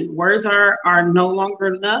person. Words are no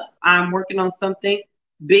longer enough. I'm working on something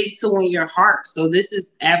big to win your heart. So this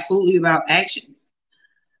is absolutely about actions.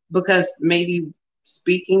 Because maybe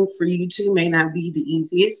speaking for you two may not be the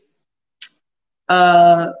easiest.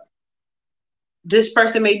 This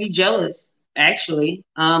person may be jealous, actually,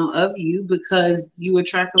 of you because you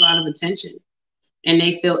attract a lot of attention, and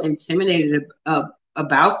they feel intimidated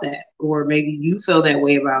about that, or maybe you feel that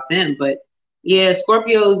way about them. But yeah,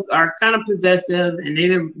 Scorpios are kind of possessive, and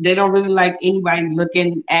they don't really like anybody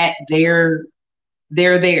looking at their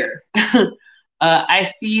there.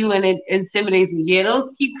 I see you, and it intimidates me. Yeah,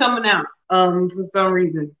 those keep coming out for some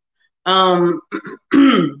reason. Um,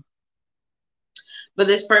 But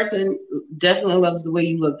this person definitely loves the way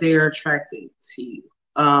you look. They're attracted to you.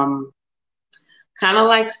 Um, Kind of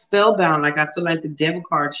like spellbound. Like I feel like the devil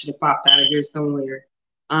card should have popped out of here somewhere.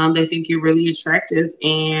 They think you're really attractive,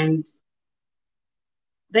 and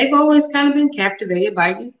they've always kind of been captivated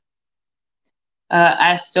by you.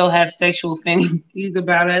 I still have sexual fantasies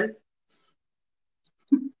about us.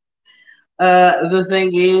 The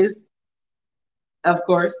thing is, of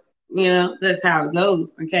course, that's how it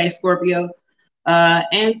goes. Okay, Scorpio.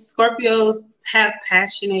 And Scorpios have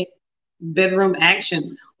passionate bedroom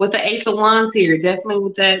action with the Ace of Wands here. Definitely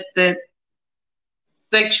with that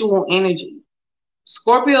sexual energy.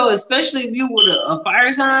 Scorpio, especially if you were a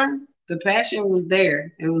fire sign, the passion was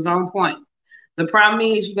there. It was on point. The problem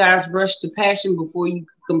is you guys rush to passion before you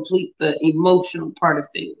could complete the emotional part of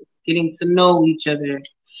things, getting to know each other.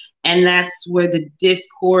 And that's where the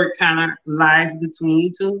discord kind of lies between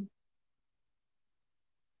you two.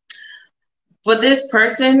 For this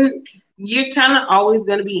person, you're kind of always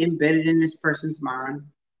going to be embedded in this person's mind.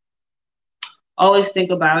 Always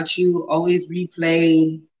think about you, always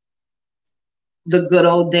replay the good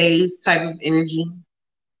old days type of energy.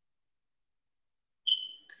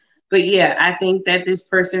 But yeah, I think that this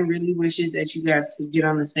person really wishes that you guys could get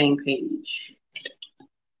on the same page.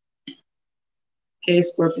 Okay,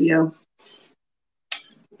 Scorpio.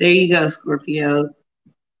 There you go, Scorpio.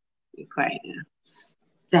 You're quiet now.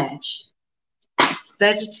 Sag.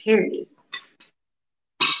 Sagittarius.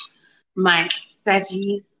 My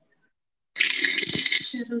Saggies.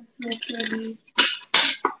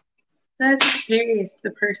 Sagittarius,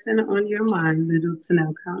 the person on your mind, little to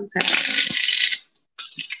no contact.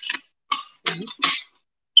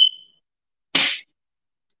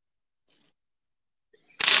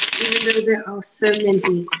 Even though they're also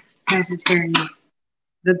many Sagittarius,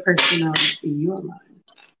 the person on your mind.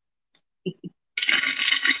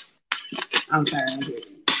 I'm sorry, I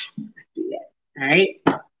didn't do that. All right.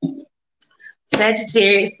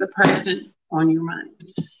 Sagittarius, the person on your mind.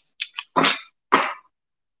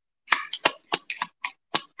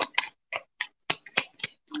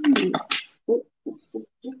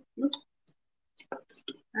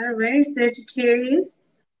 All right,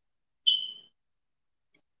 Sagittarius.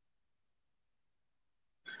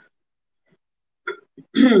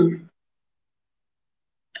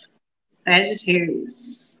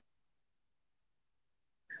 Sagittarius.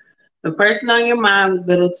 The person on your mind with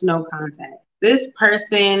little to no contact. This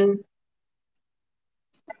person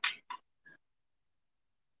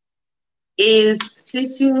is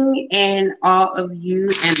sitting in awe of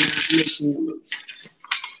you and not making a move.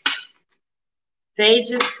 They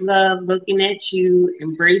just love looking at you,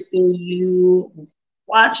 embracing you,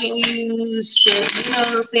 watching you, shit, you know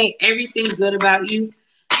what I'm saying? Everything good about you.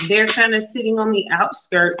 They're kind of sitting on the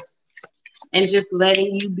outskirts and just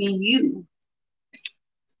letting you be you.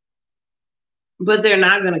 But they're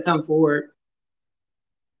not going to come forward.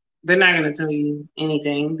 They're not going to tell you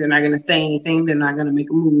anything. They're not going to say anything. They're not going to make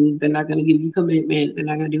a move. They're not going to give you commitment. They're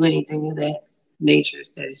not going to do anything of that nature,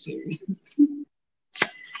 Sagittarius.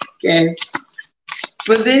 Okay.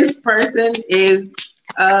 But this person is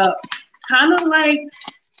kind of like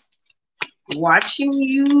watching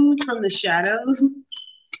you from the shadows.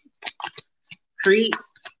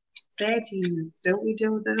 Creeps. Saggies. Don't we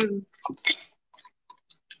do those?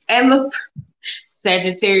 And the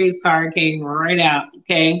Sagittarius card came right out.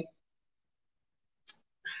 Okay.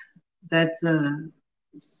 That's a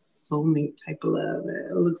soulmate type of love.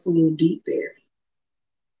 It looks a little deep there.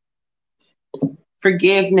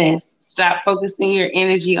 Forgiveness. Stop focusing your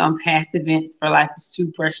energy on past events, for life is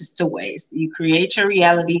too precious to waste. You create your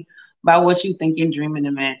reality by what you think and dream and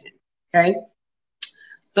imagine. Okay?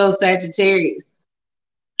 So, Sagittarius,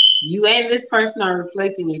 you and this person are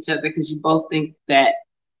reflecting each other because you both think that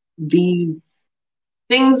these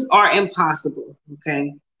things are impossible.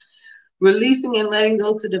 Okay? Releasing and letting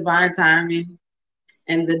go to divine timing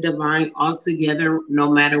and the divine altogether,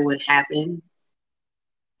 no matter what happens,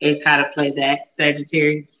 is how to play that.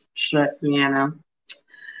 Sagittarius, trust me, I know.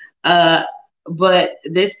 Uh, but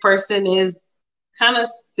this person is kind of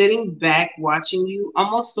sitting back watching you,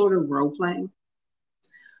 almost sort of role playing.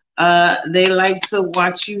 They like to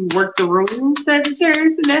watch you work the room,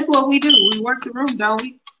 Sagittarius, and that's what we do. We work the room, don't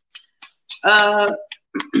we? Uh,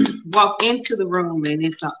 Walk into the room, and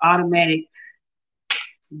it's an automatic,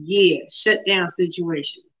 yeah, shut down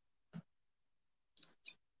situation.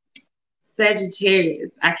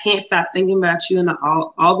 Sagittarius, I can't stop thinking about you in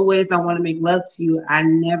all the ways I want to make love to you. I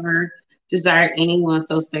never desired anyone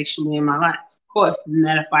so sexually in my life. Of course, isn't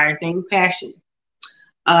that a fire thing? Passion.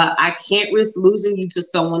 I can't risk losing you to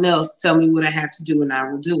someone else. Tell me what I have to do and I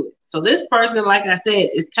will do it. So this person, like I said,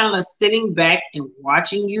 is kind of sitting back and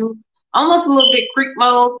watching you, almost a little bit creep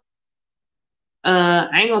mode. I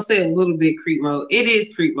ain't gonna say a little bit creep mode. It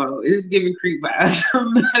is creep mode. It is giving creep vibes.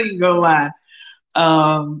 I'm not even gonna lie.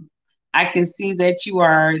 Um, I can see that you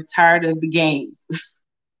are tired of the games.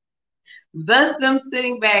 Thus, them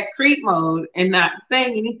sitting back creep mode and not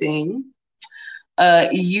saying anything.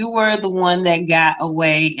 You were the one that got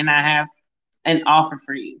away, and I have an offer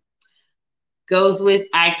for you. Goes with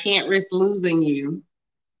I can't risk losing you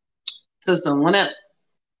to someone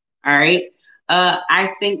else. All right.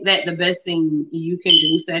 I think that the best thing you can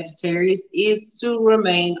do, Sagittarius, is to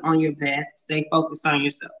remain on your path, stay focused on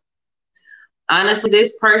yourself. Honestly,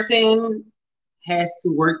 this person has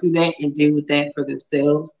to work through that and deal with that for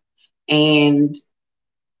themselves. And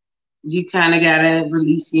you kind of got to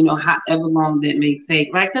release, however long that may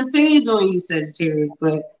take. Like, continue doing you, Sagittarius,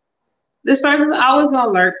 but this person's always going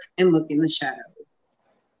to lurk and look in the shadows.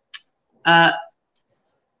 Uh,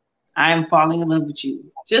 I am falling in love with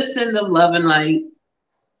you. Just send them love and light.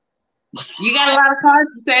 You got a lot of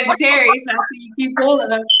cards for Sagittarius. I see you keep pulling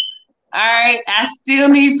them. All right. I still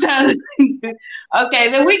need time. Okay,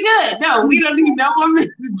 then we good. No, we don't need no more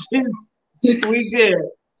messages. We good.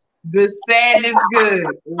 The Sag is good.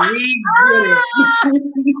 We get it.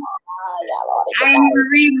 I ain't even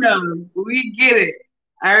reading those. We get it.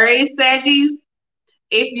 All right, Saggies.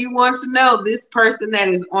 If you want to know, this person that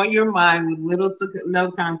is on your mind with little to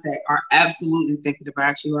no contact are absolutely thinking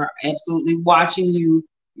about you, are absolutely watching you,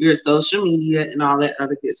 your social media, and all that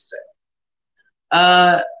other good stuff.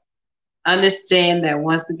 Uh, Understand that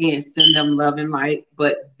once again, send them love and light,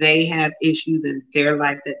 but they have issues in their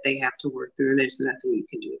life that they have to work through, and there's nothing you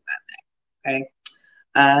can do about that.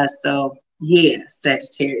 Okay. So yeah,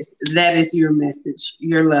 Sagittarius, that is your message,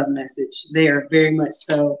 your love message. They are very much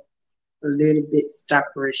so a little bit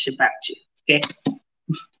stalkerish about you. Okay.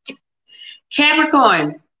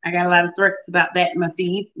 Capricorn. I got a lot of threats about that in my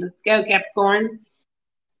feed. Let's go, Capricorn.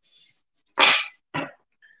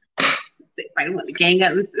 I don't want to gang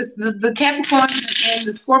up. The Capricorns and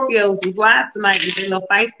the Scorpios was live tonight with their little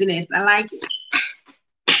feistiness. I like it.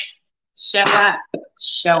 Show up.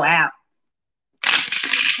 Show out.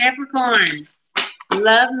 Capricorns.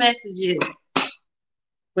 Love messages.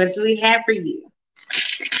 What do we have for you?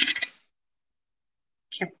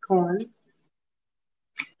 Capricorns.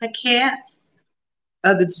 The Caps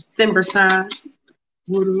of the December sign.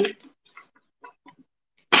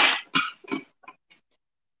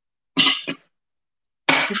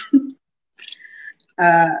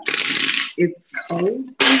 Uh, it's cold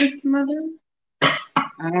in this mother.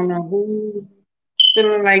 I don't know who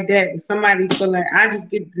feeling like that, but somebody feeling. I just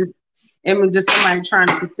get this image of somebody trying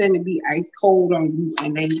to pretend to be ice cold on you,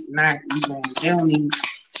 and they not even. They don't even.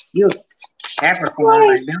 You're Capricorn,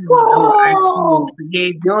 like they don't even know ice cold.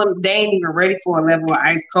 They ain't even ready for a level of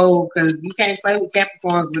ice cold because you can't play with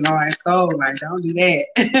Capricorns with no ice cold. Like, don't do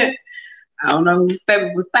that. I don't know who's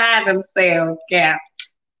stepping beside themselves, Cap.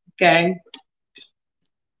 Okay.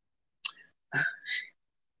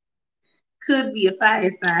 Could be a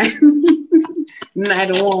fire sign. Knight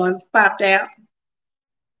of Wands popped out.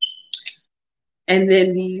 And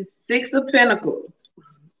then the Six of Pentacles.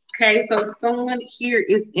 Okay, so someone here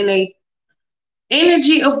is in a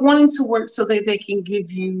energy of wanting to work so that they can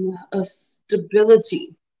give you a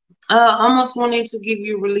stability. Almost wanting to give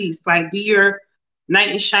you release, like be your knight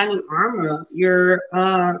in shining armor, your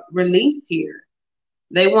release here.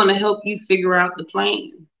 They want to help you figure out the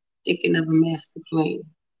plan. Thinking of a master plan.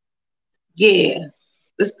 Yeah.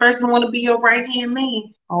 This person want to be your right hand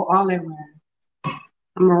man. Oh, all that right.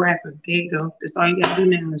 I'm a rapper. There you go. That's all you got to do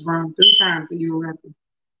now is rhyme 3 times and you're a rapper.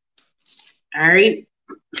 All right.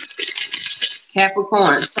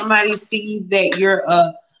 Capricorn. Somebody sees that you're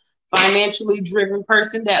a financially driven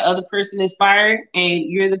person, that other person is fired, and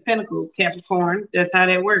you're the pinnacle, Capricorn. That's how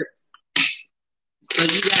that works. So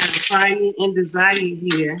you got fire and desire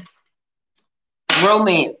here.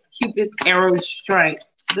 Romance. Cupid's arrow strike.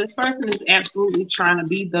 This person is absolutely trying to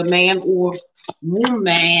be the man or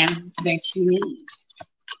woman that you need.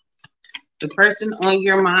 The person on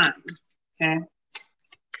your mind. Okay.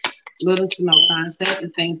 Little to no concept, the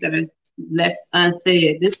things that are left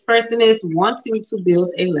unsaid. This person is wanting to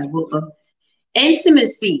build a level of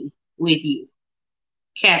intimacy with you.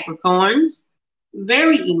 Capricorns,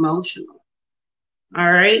 very emotional.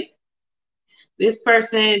 All right. This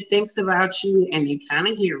person thinks about you and they kind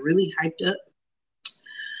of get really hyped up.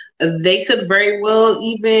 They could very well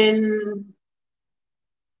even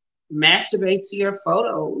masturbate to your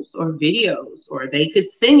photos or videos, or they could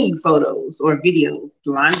send you photos or videos.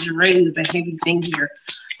 Lingerie is a heavy thing here.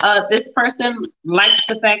 This person likes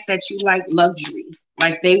the fact that you like luxury.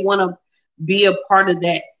 Like they want to be a part of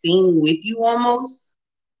that scene with you almost.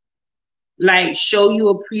 Like show you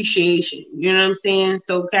appreciation. You know what I'm saying?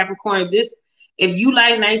 So Capricorn, this if you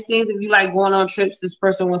like nice things, if you like going on trips, this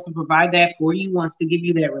person wants to provide that for you, wants to give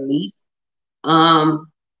you that release.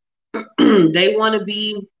 Um, they want to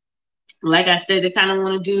be, like I said, they kind of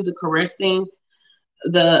want to do the caressing,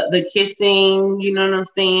 the kissing, you know what I'm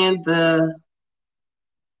saying? The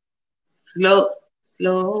slow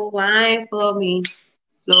slow wine for me.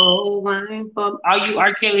 Slow wine for me. All you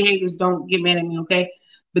R. Kelly haters, don't get mad at me, okay?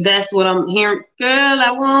 But that's what I'm hearing. Girl,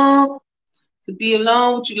 I want to be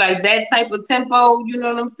alone with you. Like that type of tempo, you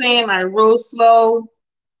know what I'm saying? Like real slow.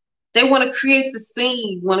 They want to create the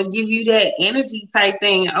scene, want to give you that energy type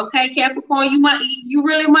thing. Okay, Capricorn, you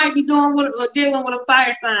really might be doing with or dealing with a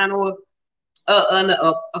fire sign or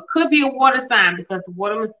could be a water sign because the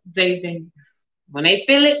water they when they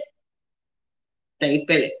feel it, they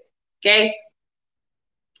feel it. Okay,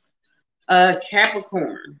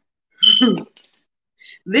 Capricorn.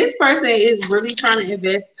 This person is really trying to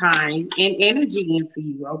invest time and energy into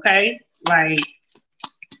you. Okay, like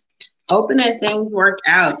hoping that things work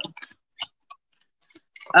out.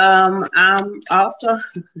 I'm also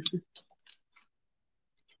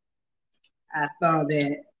I saw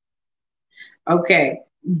that. Okay.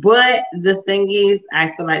 But the thing is,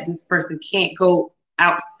 I feel like this person can't go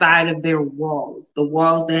outside of their walls, the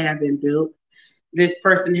walls that have been built. This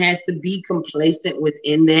person has to be complacent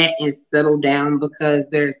within that and settle down because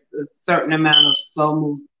there's a certain amount of slow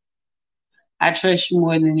move. I trust you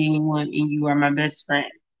more than anyone, and you are my best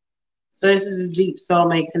friend. So this is a deep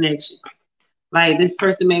soulmate connection. Like this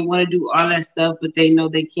person may want to do all that stuff, but they know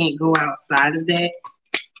they can't go outside of that.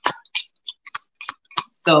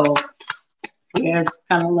 So yeah, it's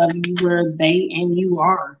kind of loving you where they and you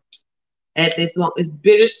are at this moment. It's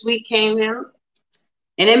bittersweet came out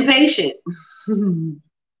and impatient.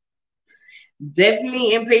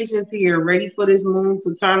 Definitely impatient here, ready for this moon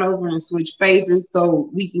to turn over and switch phases so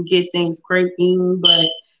we can get things cracking. But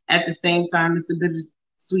at the same time, it's a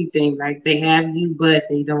bittersweet thing. Like they have you, but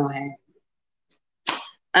they don't have.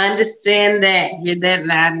 Understand that. Hear that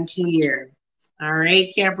loud and clear. All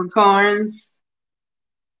right, Capricorns.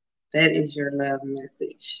 That is your love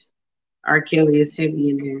message. R. Kelly is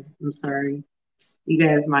heavy in there. I'm sorry. You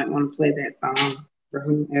guys might want to play that song for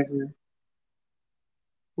whomever.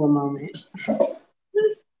 One moment.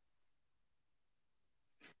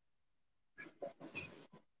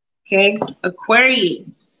 Okay,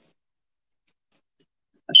 Aquarius.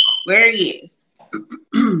 Aquarius.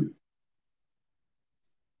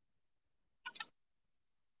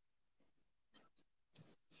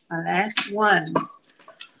 My last ones.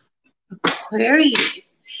 Aquarius.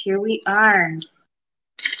 Here we are.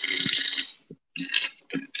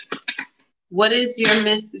 What is your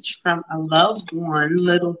message from a loved one,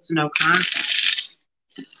 little to no contact?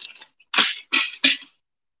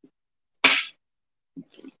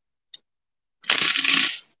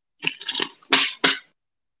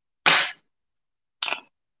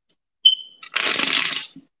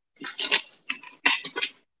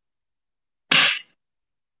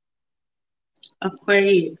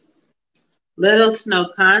 Aquarius. Little to no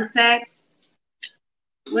contact.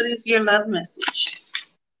 What is your love message?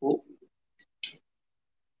 Oh.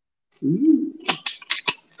 Ooh.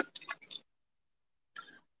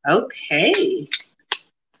 Okay.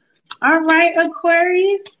 All right,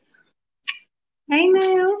 Aquarius. Hey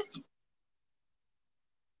now.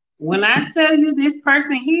 When I tell you this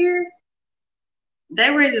person here, they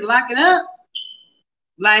ready to lock it up.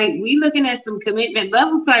 Like we looking at some commitment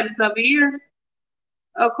level type stuff here.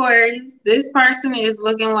 Aquarius, this person is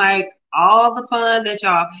looking like all the fun that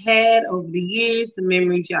y'all have had over the years, the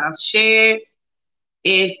memories y'all have shared.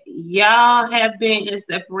 If y'all have been in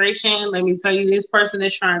separation, let me tell you, this person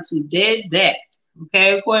is trying to dead that.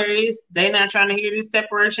 Okay, Aquarius, they're not trying to hear this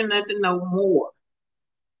separation nothing no more.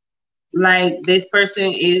 Like this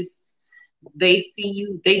person is, they see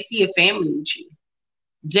you, they see a family with you.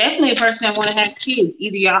 Definitely a person that want to have kids.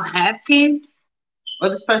 Either y'all have kids or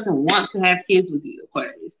this person wants to have kids with you,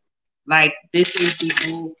 Aquarius. Like this is the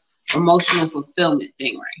whole emotional fulfillment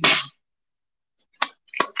thing right here.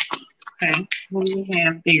 Okay, what do we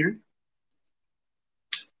have there?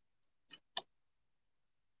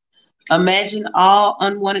 Imagine all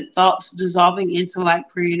unwanted thoughts dissolving into light,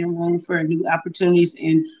 creating room for new opportunities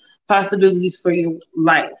and possibilities for your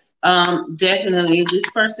life. Definitely, if this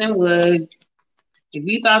person was, if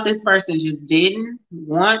you thought this person just didn't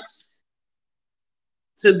want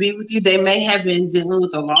to be with you. They may have been dealing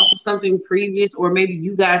with the loss of something previous, or maybe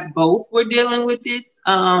you guys both were dealing with this.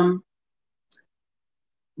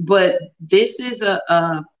 But this is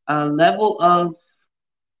a level of,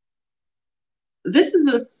 this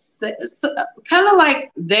is kind of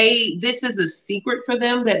like this is a secret for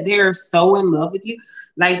them, that they're so in love with you,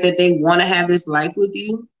 like that they want to have this life with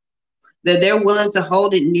you, that they're willing to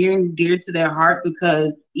hold it near and dear to their heart,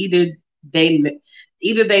 because they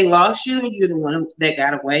either they lost you and you're the one that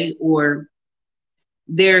got away, or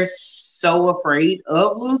they're so afraid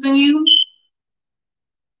of losing you.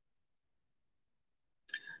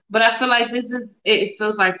 But I feel like it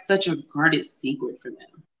feels like such a guarded secret for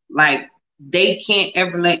them. Like they can't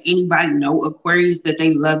ever let anybody know, Aquarius, that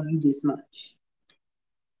they love you this much.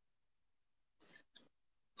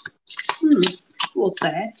 It's a little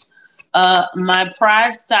sad. My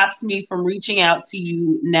pride stops me from reaching out to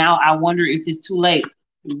you. Now I wonder if it's too late.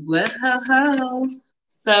 Whoa.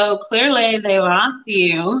 So clearly they lost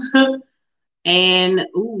you. And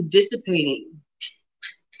ooh, dissipating.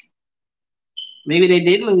 Maybe they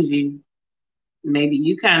did lose you. Maybe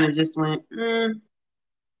you kind of just went,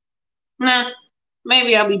 nah,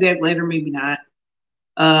 maybe I'll be back later, maybe not.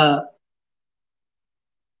 Uh,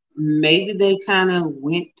 Maybe they kind of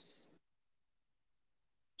went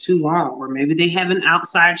too long, or maybe they have an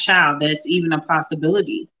outside child. That's even a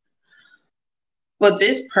possibility. But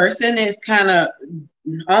this person is kind of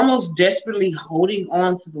almost desperately holding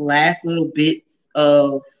on to the last little bits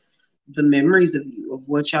of the memories of you, of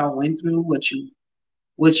what y'all went through, what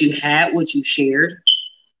you had, what you shared.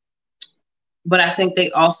 But I think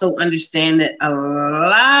they also understand that a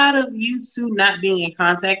lot of you two not being in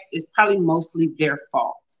contact is probably mostly their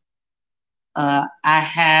fault. I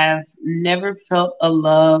have never felt a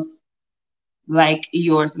love like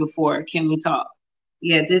yours before. Can we talk?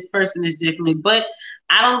 Yeah, this person is definitely, but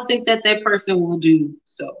I don't think that that person will do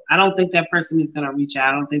so. I don't think that person is going to reach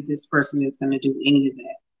out. I don't think this person is going to do any of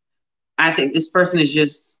that. I think this person is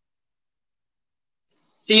just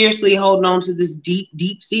seriously holding on to this deep,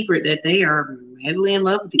 deep secret that they are madly in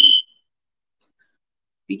love with you.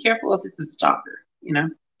 Be careful if it's a stalker, you know.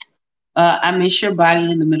 I miss your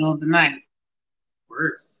body in the middle of the night.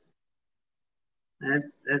 Worse.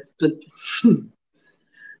 But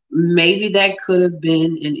maybe that could have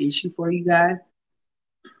been an issue for you guys,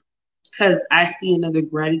 because I see another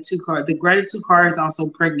gratitude card. The gratitude card is also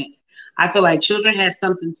pregnant. I feel like children has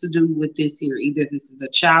something to do with this here. Either this is a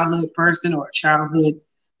childhood person or a childhood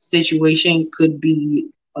situation. Could be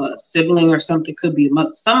a sibling or something. Could be a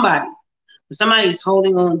mother. Somebody is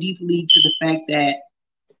holding on deeply to the fact that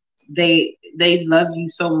they love you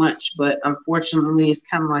so much, but unfortunately, it's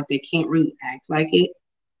kind of like they can't really act like it.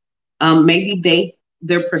 Maybe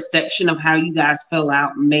their perception of how you guys fell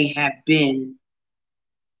out may have been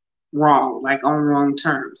wrong, like on wrong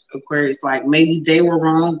terms. Aquarius, like maybe they were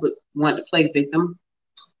wrong, but wanted to play victim.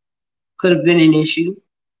 Could have been an issue.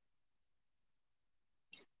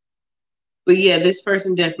 But yeah, this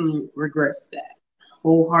person definitely regrets that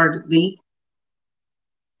wholeheartedly.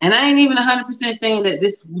 And I ain't even 100% saying that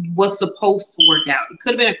this was supposed to work out. It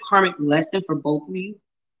could have been a karmic lesson for both of you,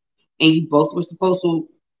 and you both were supposed to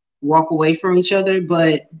walk away from each other,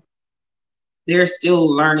 but they're still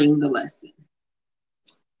learning the lesson.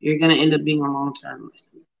 You're going to end up being a long term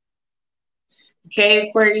lesson. Okay,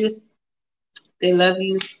 Aquarius, they love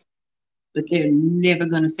you, but they're never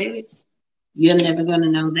going to say it. You're never going to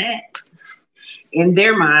know that. In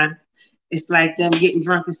their mind, it's like them getting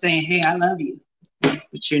drunk and saying, hey, I love you,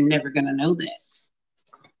 but you're never going to know that.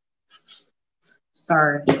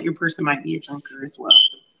 Sorry, your person might be a drunker as well.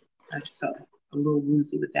 I just felt a little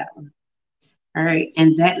woozy with that one. All right,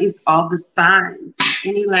 and that is all the signs.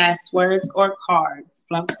 Any last words or cards?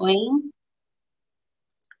 Plum Queen?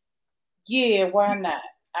 Yeah, why not?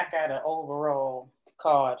 I got an overall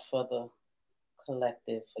card for the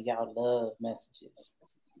collective for y'all love messages.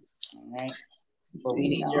 All right. But we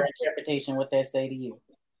need your interpretation. What that say to you?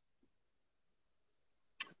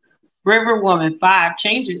 River Woman, 5,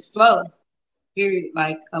 changes, flow. Period.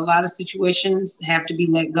 Like a lot of situations have to be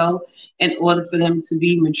let go in order for them to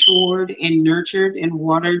be matured and nurtured and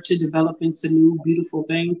watered to develop into new beautiful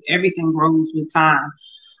things. Everything grows with time.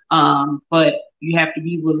 But you have to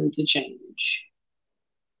be willing to change.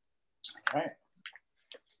 All right.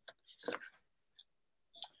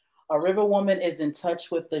 A river woman is in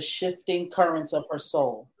touch with the shifting currents of her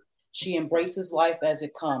soul. She embraces life as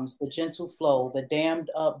it comes, the gentle flow, the dammed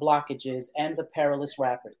up blockages, and the perilous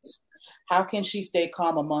rapids. How can she stay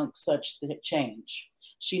calm amongst such change?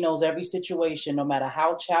 She knows every situation, no matter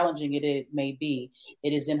how challenging it may be,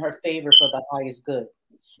 it is in her favor for the highest good.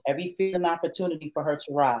 Every fear is an opportunity for her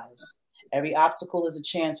to rise. Every obstacle is a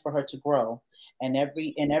chance for her to grow, and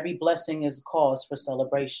every blessing is a cause for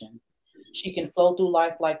celebration. She can flow through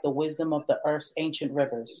life like the wisdom of the earth's ancient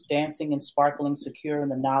rivers, dancing and sparkling, secure in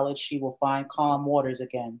the knowledge she will find calm waters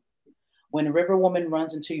again. When a river woman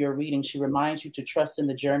runs into your reading, she reminds you to trust in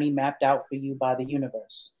the journey mapped out for you by the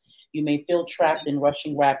universe. You may feel trapped in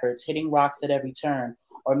rushing rapids, hitting rocks at every turn,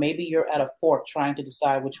 or maybe you're at a fork trying to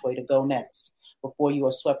decide which way to go next before you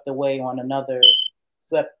are swept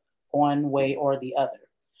one way or the other.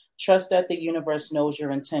 Trust that the universe knows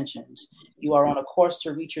your intentions. You are on a course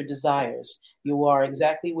to reach your desires. You are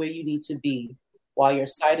exactly where you need to be. While your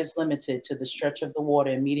sight is limited to the stretch of the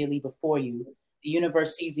water immediately before you, the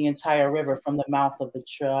universe sees the entire river from the mouth of the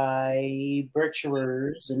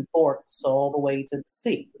tributaries and forks all the way to the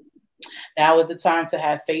sea. Now is the time to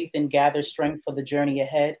have faith and gather strength for the journey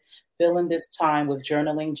ahead. Fill in this time with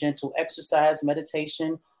journaling, gentle exercise,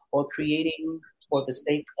 meditation, or creating for the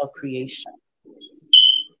sake of creation.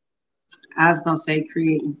 I was gonna say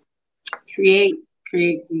create, create.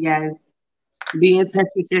 You guys be in touch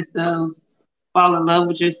with yourselves, fall in love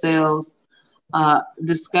with yourselves,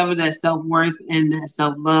 discover that self worth and that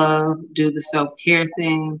self love. Do the self care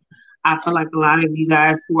thing. I feel like a lot of you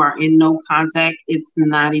guys who are in no contact, it's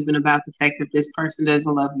not even about the fact that this person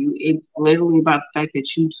doesn't love you. It's literally about the fact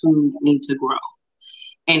that you two need to grow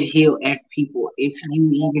and heal as people if you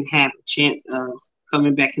even have a chance of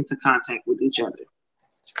coming back into contact with each other.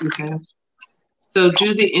 Okay. So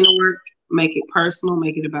do the inner work, make it personal,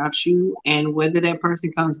 make it about you, and whether that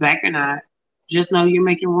person comes back or not, just know you're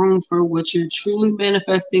making room for what you're truly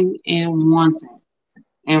manifesting and wanting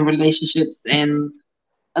in relationships, and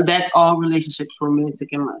that's all relationships, romantic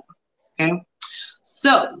and love. Okay.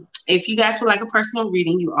 So if you guys would like a personal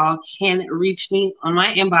reading, you all can reach me on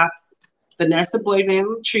my inbox, Vanessa Boyvan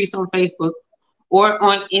Retrice on Facebook, or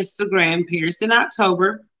on Instagram, Paris in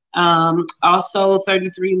October. Also,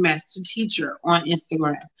 33Master TeaCher on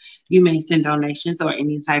Instagram. You may send donations or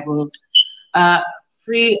any type of uh,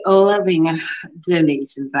 free loving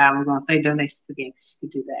donations. I was going to say donations again because you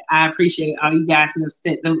could do that. I appreciate all you guys who have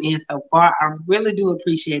sent them in so far. I really do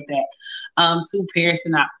appreciate that. To Paris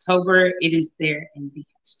in October, it is there in the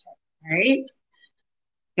hashtag. All right,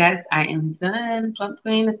 guys, I am done. Plump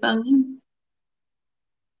Queen is on you.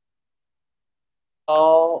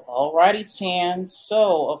 Oh, alrighty, Tan.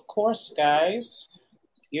 So, of course, guys,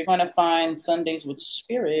 you're going to find Sundays with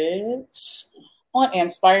Spirits on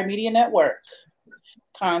Inspire Media Network.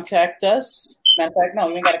 Contact us. Matter of fact, no,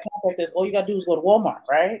 you ain't got to contact us. All you got to do is go to Walmart,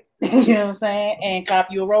 right? You know what I'm saying? And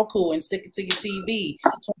copy a Roku and stick it to your TV.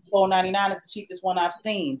 $24.99 is the cheapest one I've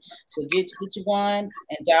seen. So get you one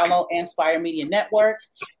and download Inspire Media Network.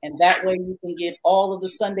 And that way you can get all of the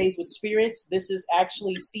Sundays with Spirits. This is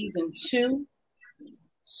actually season 2.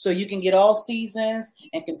 So you can get all seasons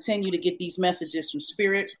and continue to get these messages from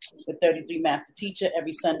Spirit, the 33 Master TeaCher,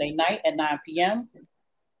 every Sunday night at 9 p.m.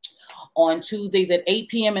 On Tuesdays at 8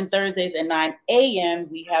 p.m. and Thursdays at 9 a.m.,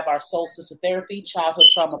 we have our Soul Sister Therapy Childhood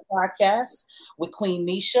Trauma Podcast with Queen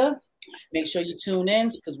Misha. Make sure you tune in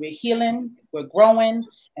because we're healing, we're growing,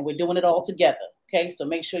 and we're doing it all together. Okay, so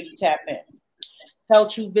make sure you tap in. Tell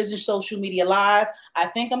True Vision Social Media Live. I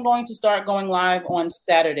think I'm going to start going live on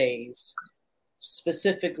Saturdays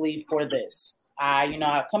specifically for this.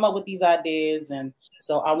 I come up with these ideas, and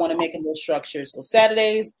so I want to make it more structured. So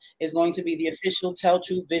Saturdays is going to be the official Tell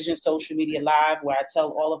True Vision Social Media Live, where I tell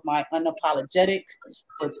all of my unapologetic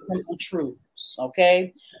but simple truths.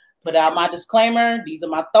 Okay, put out my disclaimer. These are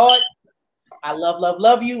my thoughts. I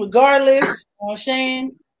love you regardless. You know what I'm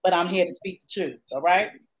saying? But I'm here to speak the truth. All right.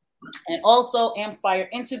 And also Inspire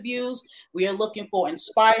interviews. We are looking for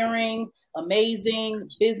inspiring, amazing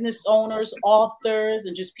business owners, authors,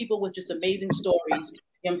 and just people with just amazing stories. You know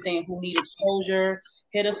what I'm saying? Who need exposure.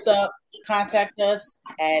 Hit us up. Contact us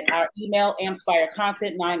at our email,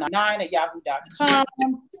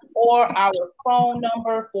 amspirecontent999@yahoo.com, or our phone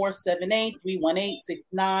number,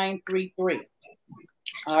 478-318-6933.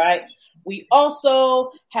 All right. We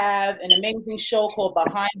also have an amazing show called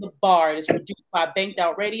Behind the Bar. It's produced by Banked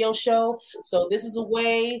Out Radio Show. So this is a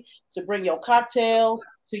way to bring your cocktails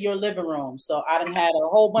to your living room. So I done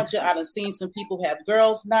seen some people have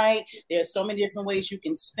girls' night. There's so many different ways you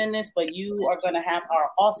can spin this, but you are going to have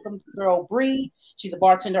our awesome girl, Bree. She's a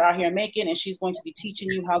bartender out here in Macon, and she's going to be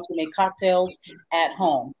teaching you how to make cocktails at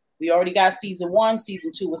home. We already got season 1.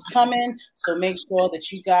 Season 2 is coming. So make sure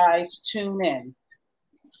that you guys tune in.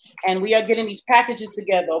 And we are getting these packages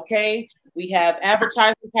together, okay? We have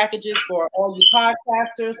advertising packages for all you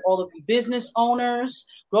podcasters, all of you business owners.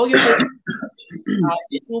 Grow your business. Our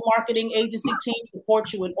digital marketing agency team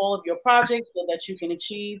support you in all of your projects so that you can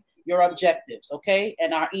achieve your objectives, okay?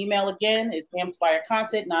 And our email again is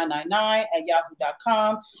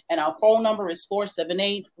amspirecontent999@yahoo.com. And our phone number is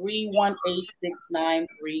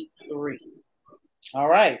 478-318-6933. All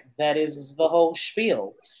right, that is the whole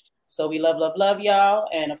spiel. So we love, love, love y'all.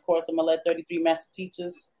 And of course, I'm going to let 33 Master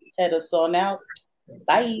Teachers head us on out.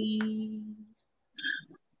 Bye.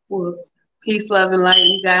 Well, peace, love, and light.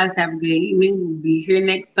 You guys have a good evening. We'll be here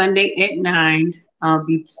next Sunday at 9. I'll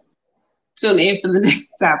be tuned in for the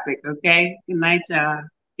next topic, okay? Good night, y'all.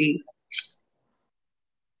 Peace.